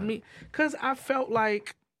meant for me, because I felt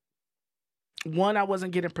like, one, I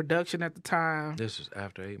wasn't getting production at the time. This was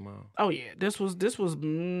after 8 Mile. Oh yeah, this was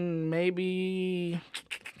maybe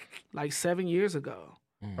like 7 years ago.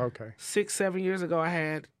 Okay. 6-7 years ago, I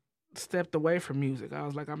had stepped away from music. I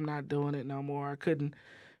was like, I'm not doing it no more. I couldn't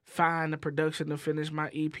find the production to finish my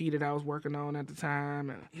EP that I was working on at the time.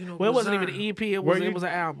 And, it wasn't even an EP. It was an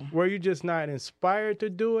album. Were you just not inspired to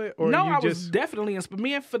do it, or no? I was definitely inspired.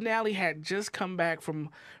 Me and Finale had just come back from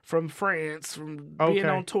France, from being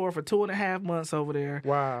on tour for 2.5 months over there.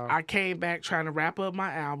 Wow! I came back trying to wrap up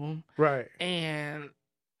my album, right? And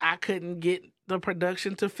I couldn't get the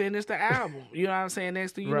production to finish the album. You know what I'm saying?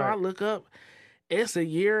 Next thing you know, I look up, it's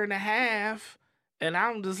 1.5 years. And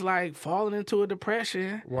I'm just like falling into a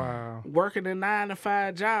depression. Wow. Working a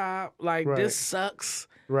 9-to-5 job. Like, this sucks.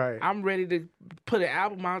 Right. I'm ready to put an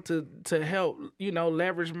album out to help,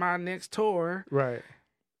 leverage my next tour. Right.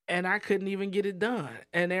 and I couldn't even get it done.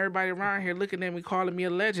 And everybody around here looking at me, calling me a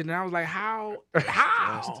legend. And I was like, how?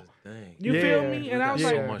 That's the thing. You feel me? And I was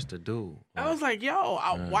so like, much to do. I was like, yo,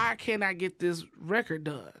 why can't I get this record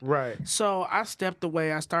done? Right. So I stepped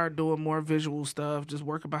away. I started doing more visual stuff, just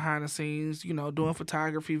working behind the scenes, you know, doing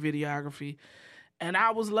photography, videography. And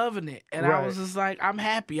I was loving it. And I was just like, I'm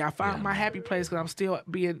happy. I found my happy place because I'm still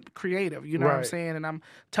being creative. You know what I'm saying? And I'm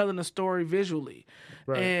telling the story visually.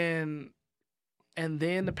 Right. And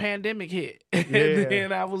then the pandemic hit. And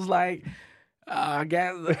then I was like, I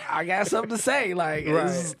got something to say. Like,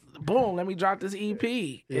 boom, let me drop this EP.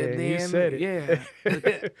 Yeah, and then, you said it.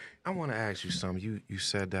 Yeah. I want to ask you something. You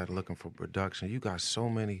said that looking for production. You got so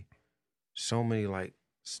many like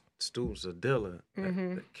students of Dilla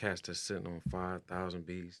that cats that's sitting on 5,000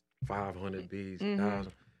 beats, 500 beats,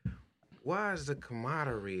 1,000. Why is the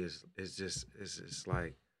camaraderie is just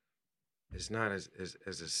like it's not as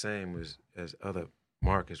the same as other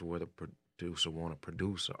markets where the producer want to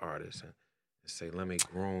produce an artist and say, let me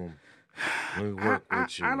groom, let me work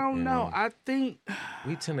with you. I don't know. I think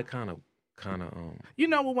we tend to kind of you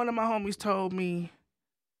know what one of my homies told me,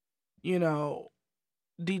 you know,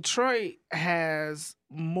 Detroit has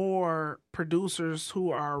more producers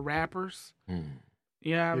who are rappers.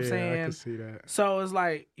 You know what I'm saying? I can see that. So it's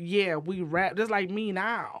like, yeah, we rap. Just like me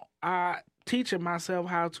now. I teaching myself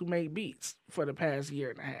how to make beats for the past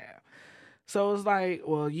year and a half. So it's like,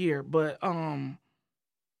 well, a year. But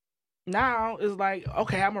now it's like,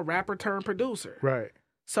 okay, I'm a rapper turned producer. Right.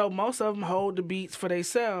 So most of them hold the beats for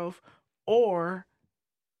themselves, or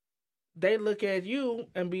they look at you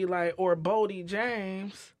and be like, or Bodie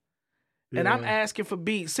James, and I'm asking for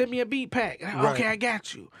beats. Send me a beat pack. Okay, I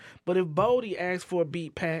got you. But if Bodie asks for a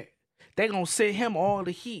beat pack, they going to send him all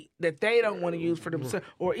the heat that they don't want to use for themselves,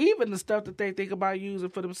 or even the stuff that they think about using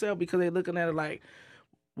for themselves because they're looking at it like,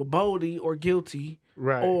 well, Bodie or Guilty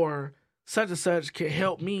or such and such can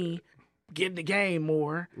help me get in the game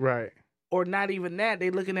more. Right. Or not even that. They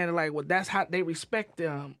looking at it like, well, that's how they respect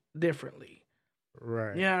them differently.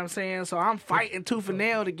 Right. You know what I'm saying? So I'm fighting tooth and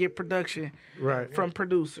nail to get production from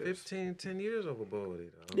producers. 10 years over Bodie,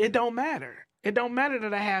 though. It don't matter. It don't matter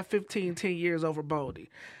that I have 10 years over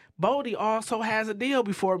Bodie. Bodie also has a deal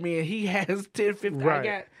before me, and he has 10, 15.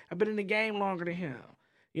 Right. I've been in the game longer than him.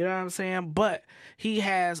 You know what I'm saying? But he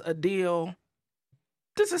has a deal.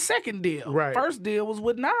 This is a second deal. Right. First deal was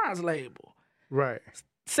with Nas' label. Right.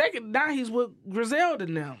 Second, now he's with Griselda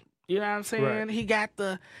and them. You know what I'm saying? Right. He got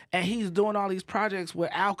and he's doing all these projects with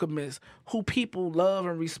Alchemist, who people love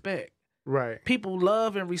and respect. Right. People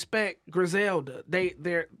love and respect Griselda.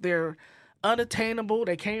 They're unattainable.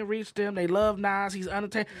 They can't reach them. They love Nas. He's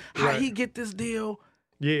unattainable. How he get this deal?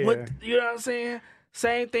 Yeah. You know what I'm saying?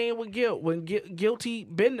 Same thing with Guilt. When Guilty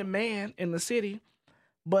been the man in the city,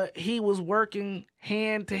 but he was working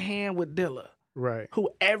hand to hand with Dilla, right?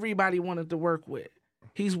 Who everybody wanted to work with.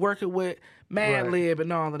 He's working with Madlib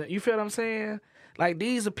and all of that. You feel what I'm saying? Like,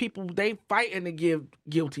 these are people, they fighting to give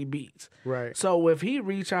Guilty beats. Right. So if he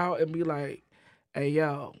reach out and be like, hey,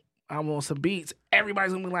 yo, I want some beats,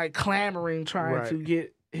 everybody's going to be like clamoring trying to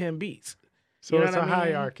get him beats. So it's a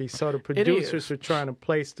hierarchy. So the producers are trying to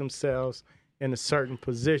place themselves in a certain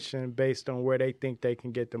position based on where they think they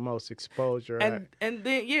can get the most exposure. And then,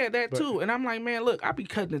 that too. And I'm like, man, look, I be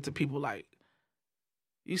cutting it to people like,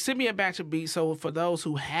 you send me a batch of beats. So for those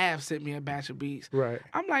who have sent me a batch of beats,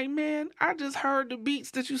 I'm like, man, I just heard the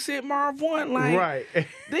beats that you sent Marv 1. Like,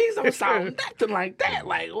 these don't sound nothing like that.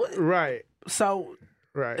 Like, what? Right. So,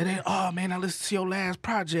 and then, oh man, I listened to your last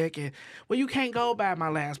project, and well, you can't go by my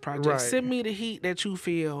last project. Right. Send me the heat that you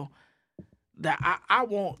feel that I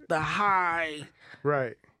want the high.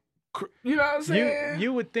 Right. You know what I'm saying?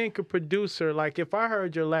 You would think a producer, like if I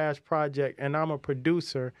heard your last project and I'm a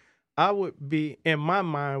producer, I would be, in my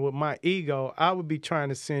mind, with my ego, I would be trying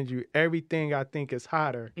to send you everything I think is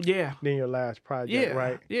hotter than your last project,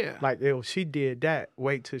 right? Yeah. Like, oh, she did that.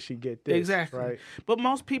 Wait till she get this. Exactly. Right? But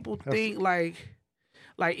most people think like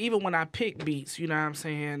even when I pick beats, you know what I'm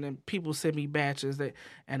saying, and people send me batches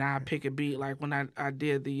and I pick a beat. Like when I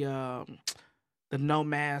did the No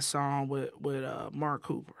Mask song with Mark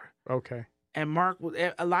Cooper. Okay. And Mark,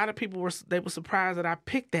 a lot of people were surprised that I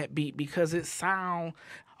picked that beat because it sound.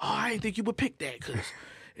 Oh, I didn't think you would pick that because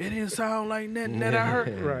it didn't sound like nothing that I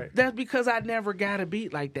heard. Right. That's because I never got a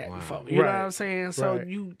beat like that before. You know what I'm saying? So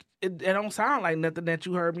it don't sound like nothing that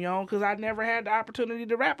you heard me on because I never had the opportunity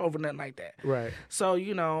to rap over nothing like that. Right. So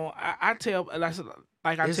I tell I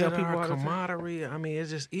tell people our camaraderie. I mean, it's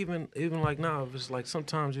just even like now. It's like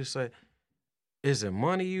sometimes you say, "Is it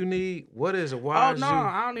money you need? What is it? Why?" Oh no,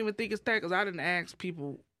 I don't even think it's that because I didn't ask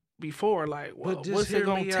people before, like, well, but just what's it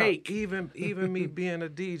gonna take? Even me being a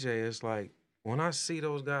DJ, it's like when I see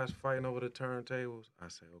those guys fighting over the turntables, I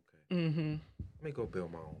say, okay, let me go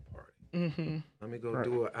build my own party. Let me go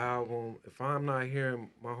do an album. If I'm not hearing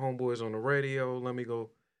my homeboys on the radio, let me go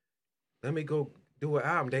do an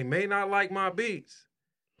album. They may not like my beats,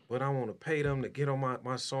 but I want to pay them to get on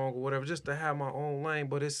my song or whatever, just to have my own lane.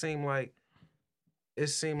 But it seemed like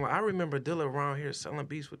I remember Dilla around here selling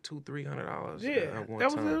beats for $200-$300. Yeah, at one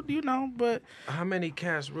that time. was but How many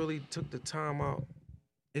cats really took the time out?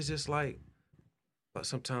 It's just like, but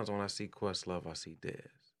sometimes when I see Questlove, I see Dez.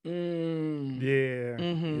 Yeah.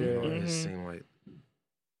 It seemed like.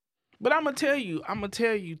 But I'm gonna tell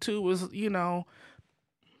you too, is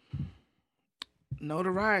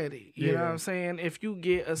notoriety. You know what I'm saying? If you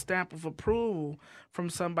get a stamp of approval from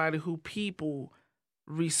somebody who people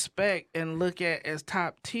respect and look at as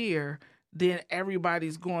top tier, then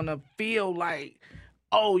everybody's gonna feel like,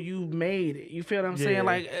 oh, you made it. You feel what I'm saying?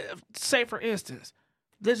 Like, say for instance,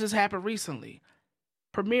 this just happened recently.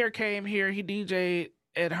 Premier came here, he DJ'd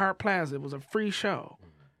at Hart Plaza. It was a free show.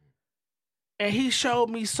 And he showed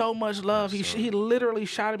me so much love. He literally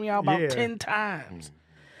shouted me out about 10 times.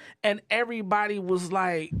 And everybody was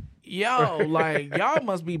like, yo, like, y'all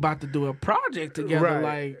must be about to do a project together.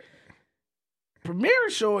 Like, Premier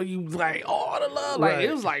showing you, like, all the love. Like,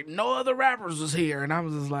 it was like no other rappers was here. And I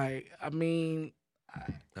was just like, I mean,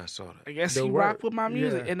 I saw that. I guess he rocked with my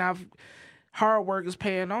music. And hard work is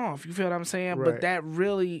paying off. You feel what I'm saying? But that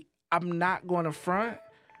really, I'm not going to front.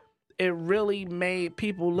 It really made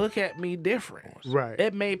people look at me different. Right.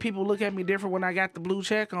 It made people look at me different when I got the blue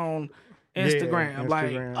check on Instagram.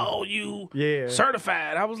 Like, oh, you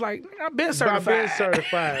certified. I was like, I've been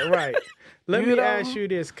certified. Right. Let me ask you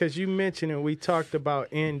this, because you mentioned it. We talked about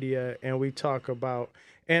India, and we talk about,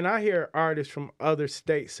 and I hear artists from other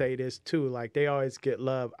states say this too. Like, they always get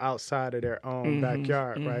love outside of their own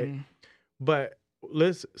backyard, right? But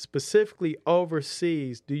let's specifically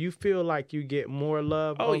overseas. Do you feel like you get more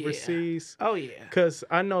love overseas? Oh yeah. Because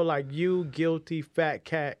I know, like, you, Guilty, Fat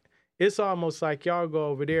Cat, it's almost like y'all go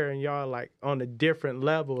over there and y'all like on a different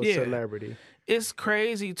level of celebrity. It's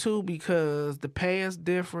crazy too, because the pay is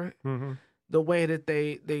different. The way that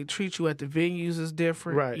they treat you at the venues is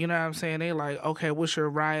different. Right. You know what I'm saying? They like, okay, what's your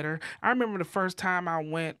rider? I remember the first time I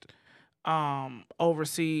went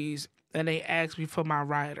overseas and they asked me for my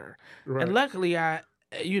rider. Right. And luckily I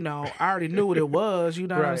already knew what it was, you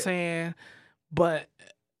know what I'm saying? But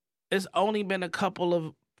it's only been a couple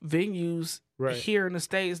of venues here in the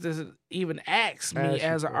States that even asked me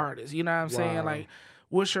as an artist. You know what I'm saying? Like,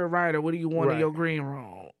 what's your rider? What do you want in your green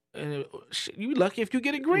room? And you lucky if you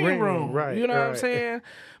get a green room. Right. You know what I'm saying?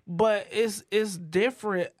 But it's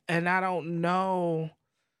different, and I don't know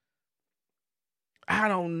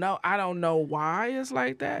why it's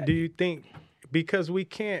like that. Do you think because we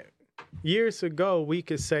can't, years ago we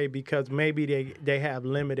could say because maybe they have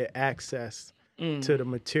limited access to the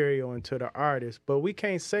material and to the artist, but we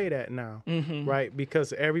can't say that now, right?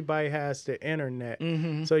 Because everybody has the internet.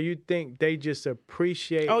 So you think they just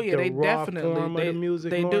appreciate the raw form of the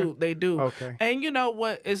music more? They do. Okay. And you know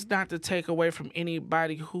what? It's not to take away from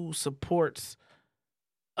anybody who supports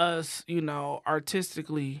us,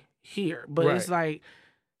 artistically here, but it's like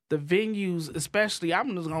the venues, especially.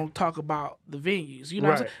 I'm just gonna talk about the venues, what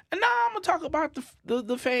I'm saying? And now I'm gonna talk about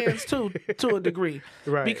the fans too, to a degree,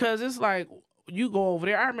 because it's like, you go over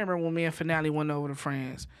there. I remember when me and Finale went over to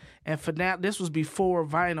France, and this was before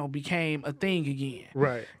vinyl became a thing again.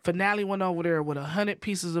 Right. Finale went over there with 100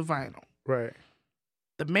 pieces of vinyl. Right.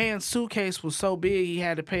 The man's suitcase was so big he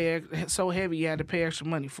had to pay, so heavy he had to pay extra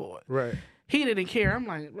money for it. Right. He didn't care. I'm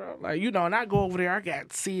like, bro, and I go over there. I got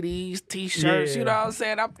CDs, T-shirts. You know what I'm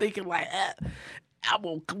saying? I'm thinking like,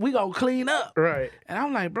 we gonna clean up. Right. And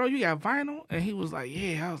I'm like, bro, you got vinyl? And he was like,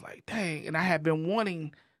 yeah. I was like, dang. And I had been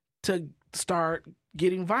wanting to start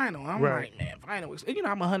getting vinyl. I'm like, man, vinyl is,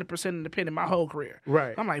 I'm 100% independent my whole career.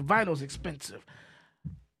 Right. I'm like, vinyl's expensive.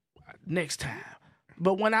 Next time.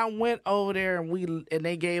 But when I went over there and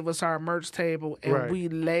they gave us our merch table and we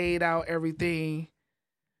laid out everything,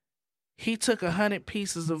 he took 100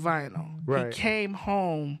 pieces of vinyl. Right. He came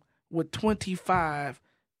home with 25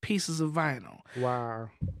 pieces of vinyl.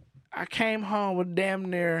 Wow. I came home with damn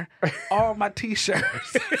near all my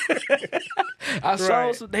T-shirts. I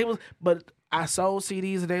sold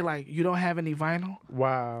CDs and they like, you don't have any vinyl?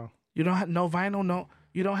 Wow. You don't have no vinyl? No.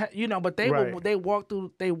 You don't have, but they walked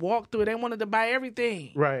through, they wanted to buy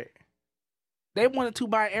everything. Right. They wanted to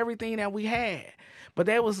buy everything that we had. But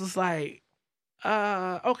they was just like,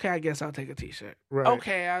 okay, I guess I'll take a T-shirt. Right.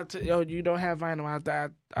 Okay, you don't have vinyl,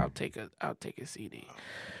 I'll take a CD.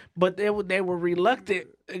 but they were reluctant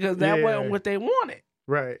because that wasn't what they wanted.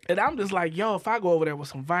 Right. And I'm just like, yo, if I go over there with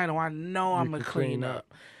some vinyl, I know I'm gonna clean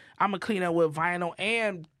up. I'm gonna clean up with vinyl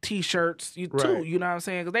and T-shirts too. You know what I'm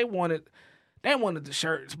saying? Because they wanted the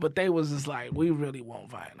shirts, but they was just like, we really want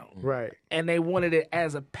vinyl. Right. And they wanted it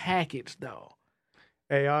as a package though.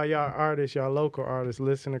 Hey, all y'all artists, y'all local artists,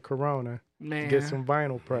 listen to Corona. Man, get some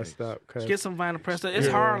vinyl pressed up. Get some vinyl pressed up. It's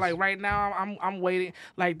hard. Like right now, I'm waiting.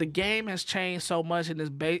 Like the game has changed so much, and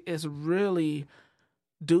it's really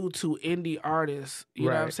due to indie artists. You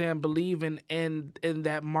know what I'm saying? Believing in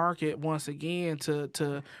that market once again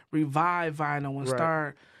to revive vinyl and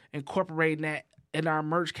start incorporating that in our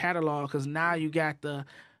merch catalog. Because now you got the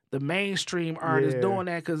mainstream artists doing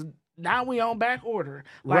that. Because now we on back order.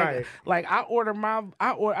 Like I ordered my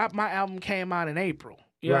album came out in April.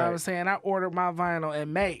 You know what I'm saying? I ordered my vinyl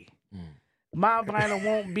in May. My vinyl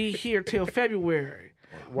won't be here till February.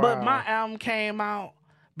 Wow. But my album came out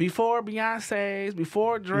before Beyonce's,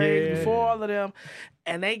 before Drake, before all of them.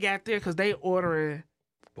 And they got there because they ordering.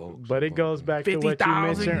 But it goes back to what you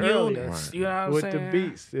mentioned earlier. Units, you know what I'm with saying? The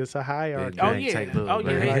beats. It's a hierarchy.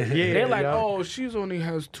 They're like, oh, she's only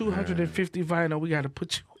has 250 vinyl. We got to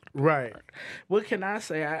put you. Right. What can I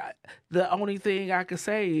say? The only thing I can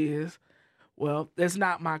say is, well, it's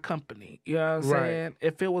not my company. You know what I'm saying?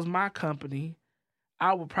 If it was my company,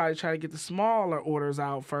 I would probably try to get the smaller orders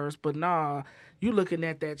out first. But nah, you looking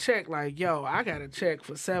at that check like, yo, I got a check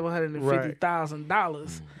for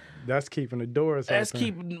 $750,000. That's keeping the doors open. That's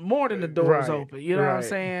keeping more than the doors open. You know what I'm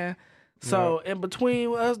saying? So in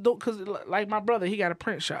between us, because like my brother, he got a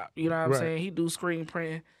print shop. You know what I'm saying? He do screen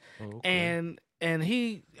printing. And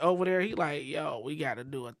he over there, he like, yo, we got to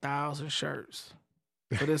do 1,000 shirts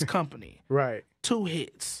for this company. 2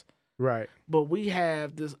 hits. But we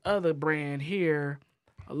have this other brand here,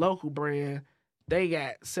 a local brand. They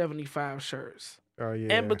got 75 shirts. Oh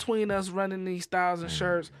yeah. And between us running these 1,000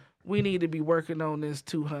 shirts, we need to be working on this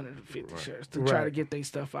 250 shirts to try to get their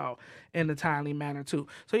stuff out in a timely manner too.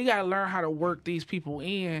 So you got to learn how to work these people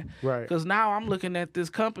in. Because now I'm looking at this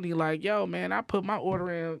company like, yo, man, I put my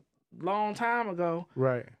order in long time ago.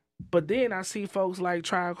 But then I see folks like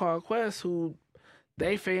Tribe Called Quest who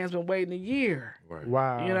they fans been waiting a year.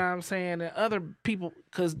 Wow. You know what I'm saying? And other people,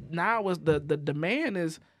 because now the demand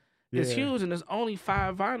is huge, and there's only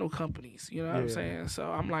 5 vinyl companies. You know what I'm saying? So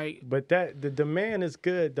I'm like, but the demand is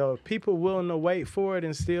good though. If people willing to wait for it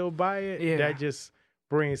and still buy it, that just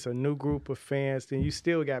brings a new group of fans. Then you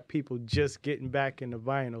still got people just getting back into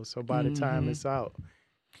vinyl. So by the time it's out,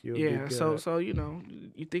 you'll be good. So you know,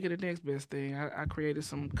 you think of the next best thing. I created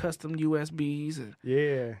some custom USBs, and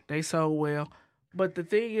they sold well. But the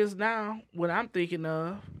thing is now, what I'm thinking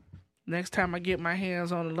of, next time I get my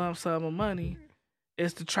hands on a lump sum of money,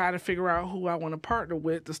 is to try to figure out who I want to partner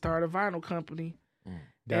with to start a vinyl company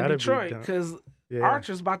in Detroit. Because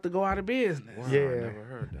Archer's about to go out of business. Wow, I never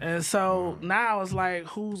heard that. And so now it's like,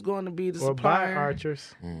 who's going to be the supplier? Or buy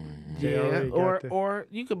Archers. Or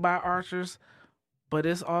you could buy Archers, but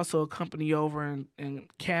it's also a company over in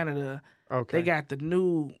Canada. They got the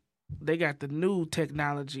new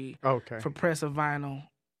technology for pressing vinyl,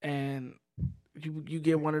 and you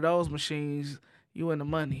get one of those machines, you in the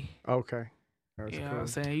money. That's you know what I'm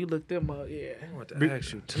saying? You look them up, I want to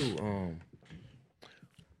ask you too.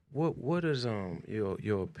 What is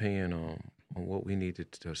your opinion on what we need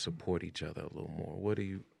to support each other a little more? What do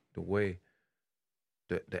you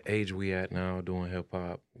the age we at now doing hip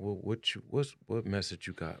hop? What message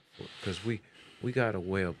you got? Because we got a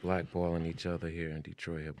way of blackballing each other here in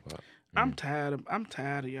Detroit hip hop. I'm tired of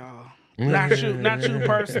y'all. Not you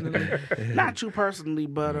personally,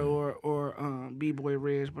 Butter or B-Boy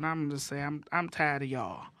Ridge, but I'm just saying I'm tired of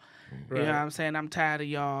y'all. You know what I'm saying? I'm tired of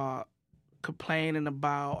y'all complaining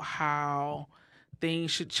about how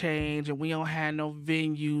things should change and we don't have no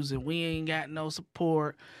venues and we ain't got no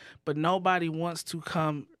support, but nobody wants to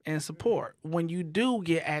come and support. When you do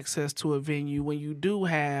get access to a venue, when you do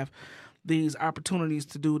have these opportunities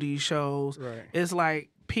to do these shows, it's like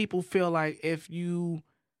people feel like if you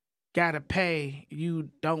gotta pay, you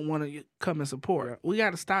don't want to come and support. We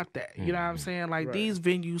got to stop that. You know what I'm saying? Like these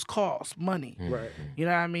venues cost money. You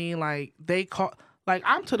know what I mean? Like they cost. Like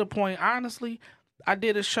I'm to the point. Honestly, I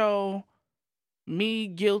did a show. Me,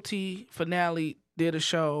 Guilty, Finale did a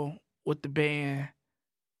show with the band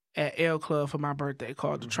at L Club for my birthday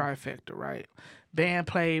called the Trifecta. Right, band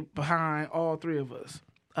played behind all 3 of us.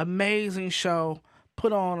 Amazing show.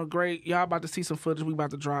 Put on a great. Y'all about to see some footage. We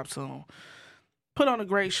about to drop soon. Put on a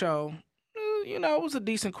great show. You know, it was a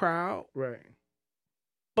decent crowd.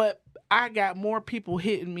 But I got more people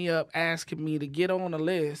hitting me up asking me to get on the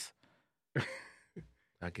list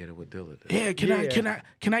I get it with Dilla. Yeah,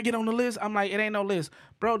 can I get on the list? I'm like, it ain't no list.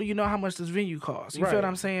 Bro, do you know how much this venue costs? You feel what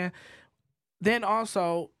I'm saying? Then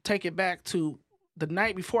also take it back to the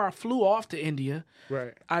night before I flew off to India.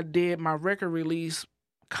 Right. I did my record release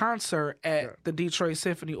concert at the Detroit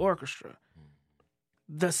Symphony Orchestra.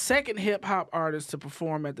 The second hip hop artist to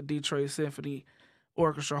perform at the Detroit Symphony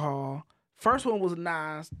Orchestra Hall. First one was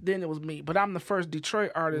Nas, then it was me. But I'm the first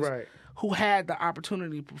Detroit artist who had the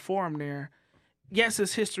opportunity to perform there. Yes,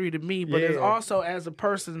 it's history to me, but it's also as a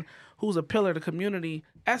person who's a pillar of the community,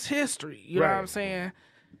 that's history. You know what I'm saying?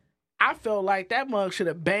 I felt like that mug should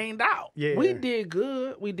have banged out. Yeah. We did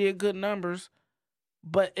good. We did good numbers.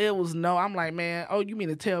 But it was I'm like, man, you mean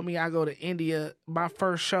to tell me I go to India, my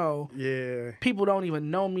first show. Yeah. People don't even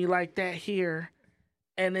know me like that here.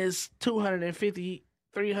 And it's 250,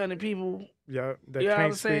 300 people. Yeah, that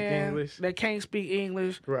can't speak English. That can't speak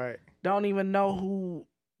English. Right. Don't even know who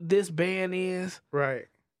this band is. Right.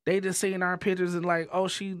 They just seen our pictures and like,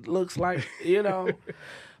 she looks like,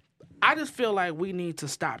 I just feel like we need to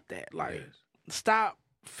stop that. Like, stop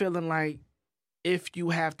feeling like if you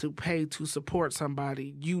have to pay to support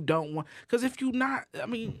somebody, you don't want. Because if you not,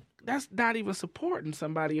 that's not even supporting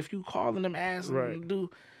somebody. If you calling them asking them to do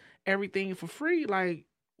everything for free, like,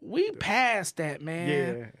 we past that,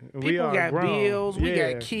 man. Yeah. People got grown. Bills. We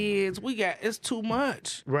got kids. It's too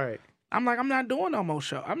much. Right. I'm like, I'm not doing no more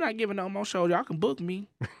shows. I'm not giving no more shows. Y'all can book me.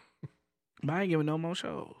 But I ain't giving no more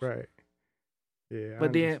shows. Right. Yeah.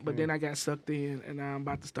 But then I got sucked in, and now I'm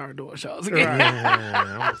about to start doing shows again.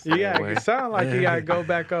 Right. It sounds like you gotta go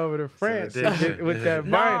back over to France with that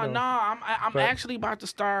vinyl. No, I'm actually about to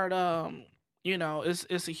start.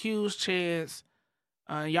 It's a huge chance.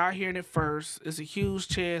 Y'all hearing it first. It's a huge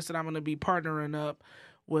chance that I'm gonna be partnering up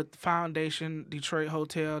with Foundation Detroit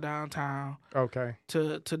Hotel downtown. Okay.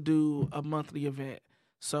 To do a monthly event.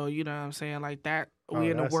 So you know what I'm saying, like that. We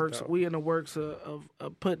in the works. Dope. We in the works of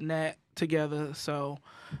putting that together. So,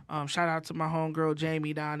 shout out to my homegirl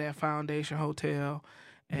Jamie down at Foundation Hotel,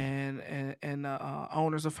 and the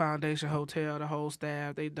owners of Foundation Hotel, the whole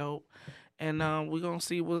staff. They dope, and we gonna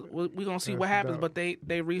see what happens. Dope. But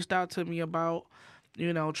they reached out to me about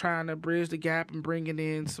trying to bridge the gap and bringing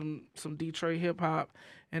in some Detroit hip hop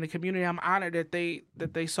in the community. I'm honored that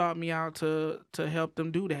they sought me out to help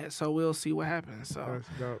them do that. So we'll see what happens. So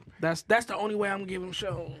that's the only way I'm giving them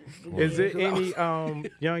shows. Is it any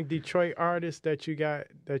young Detroit artists that you got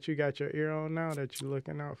your ear on now that you're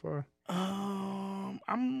looking out for?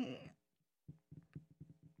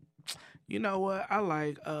 You know what? I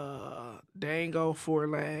like Dango 4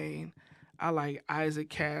 Lane. I like Isaac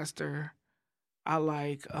Castor. I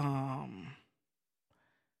like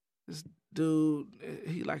this dude.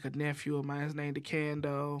 He like a nephew of mine. His name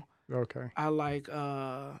Decando. Okay. I like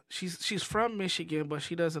she's from Michigan, but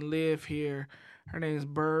she doesn't live here. Her name is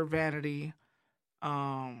Bird Vanity.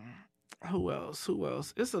 Who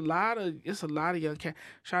else? It's a lot of young cats.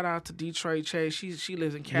 Shout out to Detroit Chase. She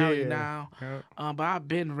lives in Cali now. Yep. But I've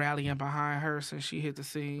been rallying behind her since she hit the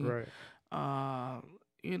scene. Right.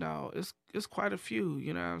 It's quite a few.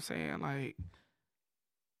 You know what I'm saying? Like,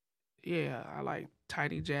 yeah, I like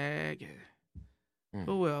Tiny Jag. And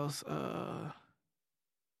who else? You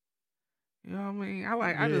know what I mean?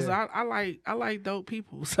 I like dope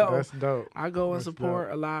people. So that's dope. I go and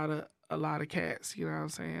support a lot of cats. You know what I'm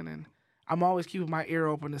saying? And I'm always keeping my ear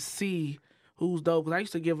open to see who's dope. Because I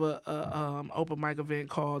used to give a open mic event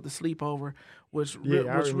called The Sleepover, which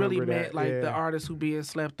really meant like the artists who being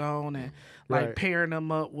slept on and like pairing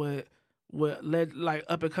them up with like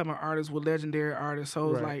up and coming artists with legendary artists.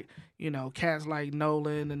 So it's like, cats like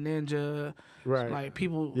Nolan and Ninja. Right. Like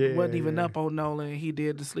people wasn't even up on Nolan. He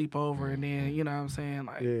did The Sleepover, and then you know what I'm saying?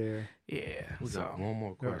 Like yeah. We got one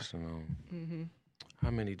more question. How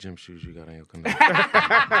many gym shoes you got in your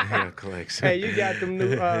collection? Hey, you got them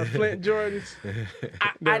new Flint Jordans?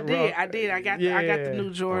 I did. I got the new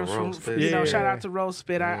Jordans from shout out to Rose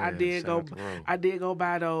Spit. I did go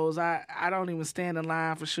buy those. I don't even stand in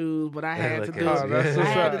line for shoes, but I had to do it. I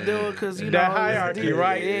had to do it because that hierarchy,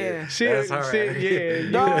 right? Yeah. Shit, yeah. You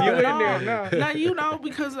in there now. Now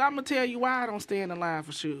because I'm gonna tell you why I don't stand in line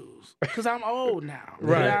for shoes. Because I'm old now.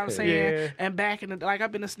 Right. You know what I'm saying? Yeah. And back in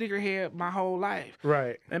I've been a sneakerhead my whole life.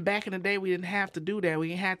 Right. And back in the day, we didn't have to do that. We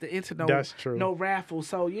didn't have to enter no raffle.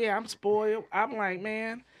 So yeah, I'm spoiled. I'm like,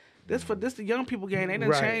 man, this the young people game. They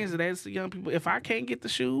didn't change it. It's the young people. If I can't get the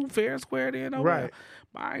shoe fair and square, then well.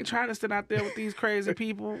 I ain't trying to stand out there with these crazy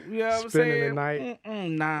people. You know what I'm saying? Spending the night.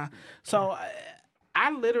 Nah. So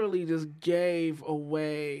I literally just gave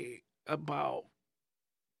away about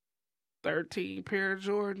 13 pair of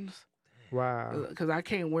Jordans. Wow. Because I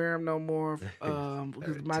can't wear them no more.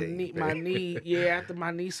 Because my knee, after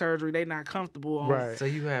my knee surgery, they not comfortable on. Right. So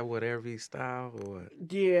you had what, every style or what?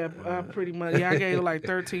 Yeah, pretty much. Yeah, I gave like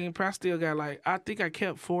 13. But I still got I think I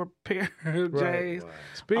kept 4 pair of J's. Wow.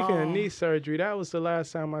 Speaking of knee surgery, that was the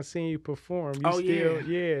last time I seen you perform.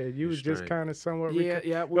 You was just kind of somewhat.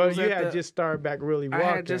 Yeah. Well, you had just started back really walking.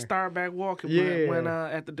 I had just started back walking when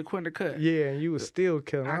at the DeQuinter Cut. Yeah, and you was still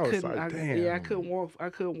killing. I was like, damn. Yeah, I couldn't walk. I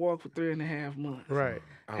couldn't walk for 3.5 months. Right.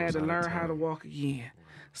 I had to learn how to walk again.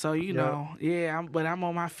 So you know, but I'm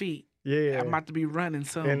on my feet. Yeah, I'm about to be running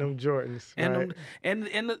soon. And them Jordans, and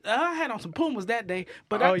right? I had on some Pumas that day,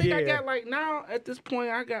 but I think I got now at this point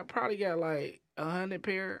I probably got like 100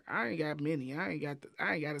 pair. I ain't got many. I ain't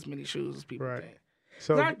got as many shoes as people think.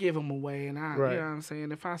 So I give them away, and you know what I'm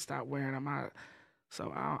saying. If I stop wearing them,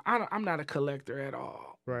 I'm not a collector at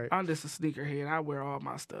all. Right. I'm just a sneakerhead. I wear all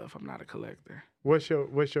my stuff. I'm not a collector. What's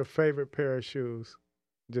your favorite pair of shoes?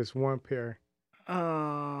 Just one pair.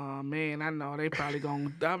 Man, I know they probably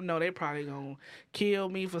gonna kill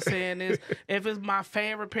me for saying this. If it's my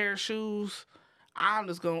favorite pair of shoes, I'm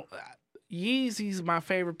just gonna Yeezy's my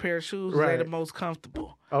favorite pair of shoes. Right. They're the most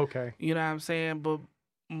comfortable. Okay. You know what I'm saying? But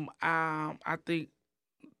I think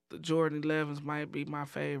the Jordan 11s might be my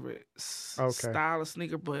favorite style of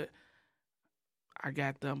sneaker, but I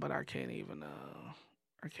got them, but I can't even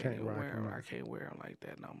I can't even wear them. I can't wear them like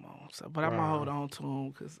that no more. So, but I'm gonna hold on to them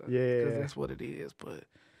because that's what it is. But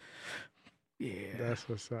yeah, that's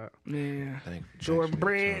what's up. Yeah, Jordan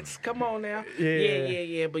Breads. Come on now.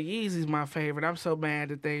 Yeah. But Yeezy's my favorite. I'm so mad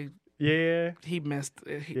that he messed.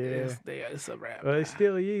 It's a wrap. Well, it's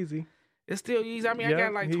still Yeezy. It's still easy. I mean, I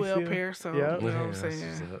got like 12 pairs, so you know what I'm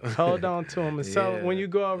saying. Hold on to them. And sell when you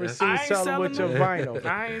go overseas, sell them with your vinyl.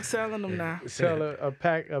 I ain't selling them now. Sell a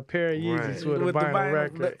pair of Yeezys with a vinyl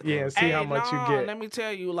record. Yeah, and see how much you get. Let me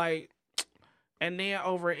tell you, and then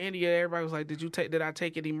over in India, everybody was like, did I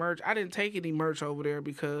take any merch? I didn't take any merch over there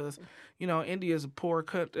because, India is a poor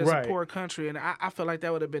country. It's a poor country, and I feel like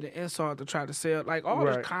that would have been an insult to try to sell. Like, all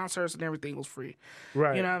the concerts and everything was free.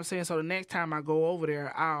 Right. You know what I'm saying? So the next time I go over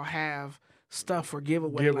there, I'll have stuff for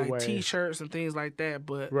giveaway, like T-shirts and things like that.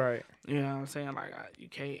 But, you know what I'm saying? Like, you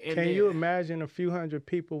can't. Can you imagine a few hundred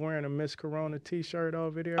people wearing a Miz Korona T-shirt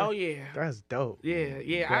over there? Oh, yeah. That's dope.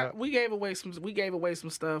 Yeah. We gave away some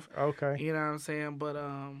stuff. Okay. You know what I'm saying? But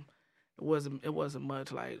it wasn't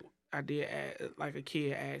much. Like, I did like a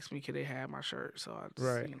kid asked me, could they have my shirt? So I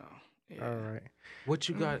just, Yeah. All right. What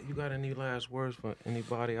you got? You got any last words for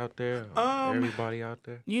anybody out there? Everybody out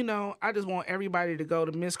there? I just want everybody to go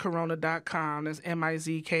to MizKorona.com. That's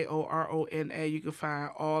MizKorona. You can find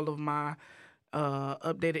all of my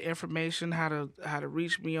updated information, how to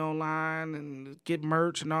reach me online and get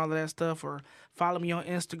merch and all of that stuff, or follow me on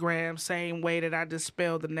Instagram, same way that I just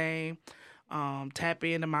spelled the name. Tap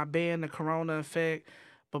into my band, The Korona Effect.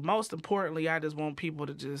 But most importantly, I just want people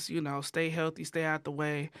to just, stay healthy, stay out the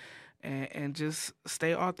way, and just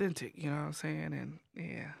stay authentic, you know what I'm saying? And,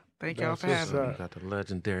 thank y'all for having me. We got the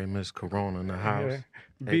legendary Miz Korona in the house.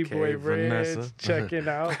 B-Boy Reds, checking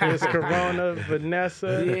out Miz Korona,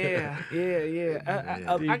 Vanessa. Yeah.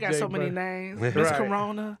 I got so many names. Miz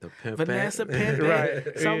Korona, Vanessa,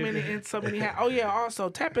 Pimp. So many. Oh yeah. Also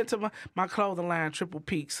tap into my clothing line, Triple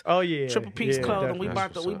Peaks. Oh yeah. Triple Peaks clothing. We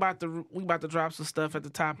about to drop some stuff at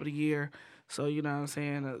the top of the year. So you know what I'm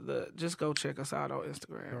saying. Just go check us out on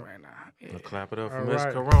Instagram right now. Yeah. We'll clap it up for Miz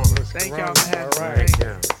Korona. Thank y'all for having me.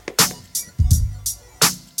 All right.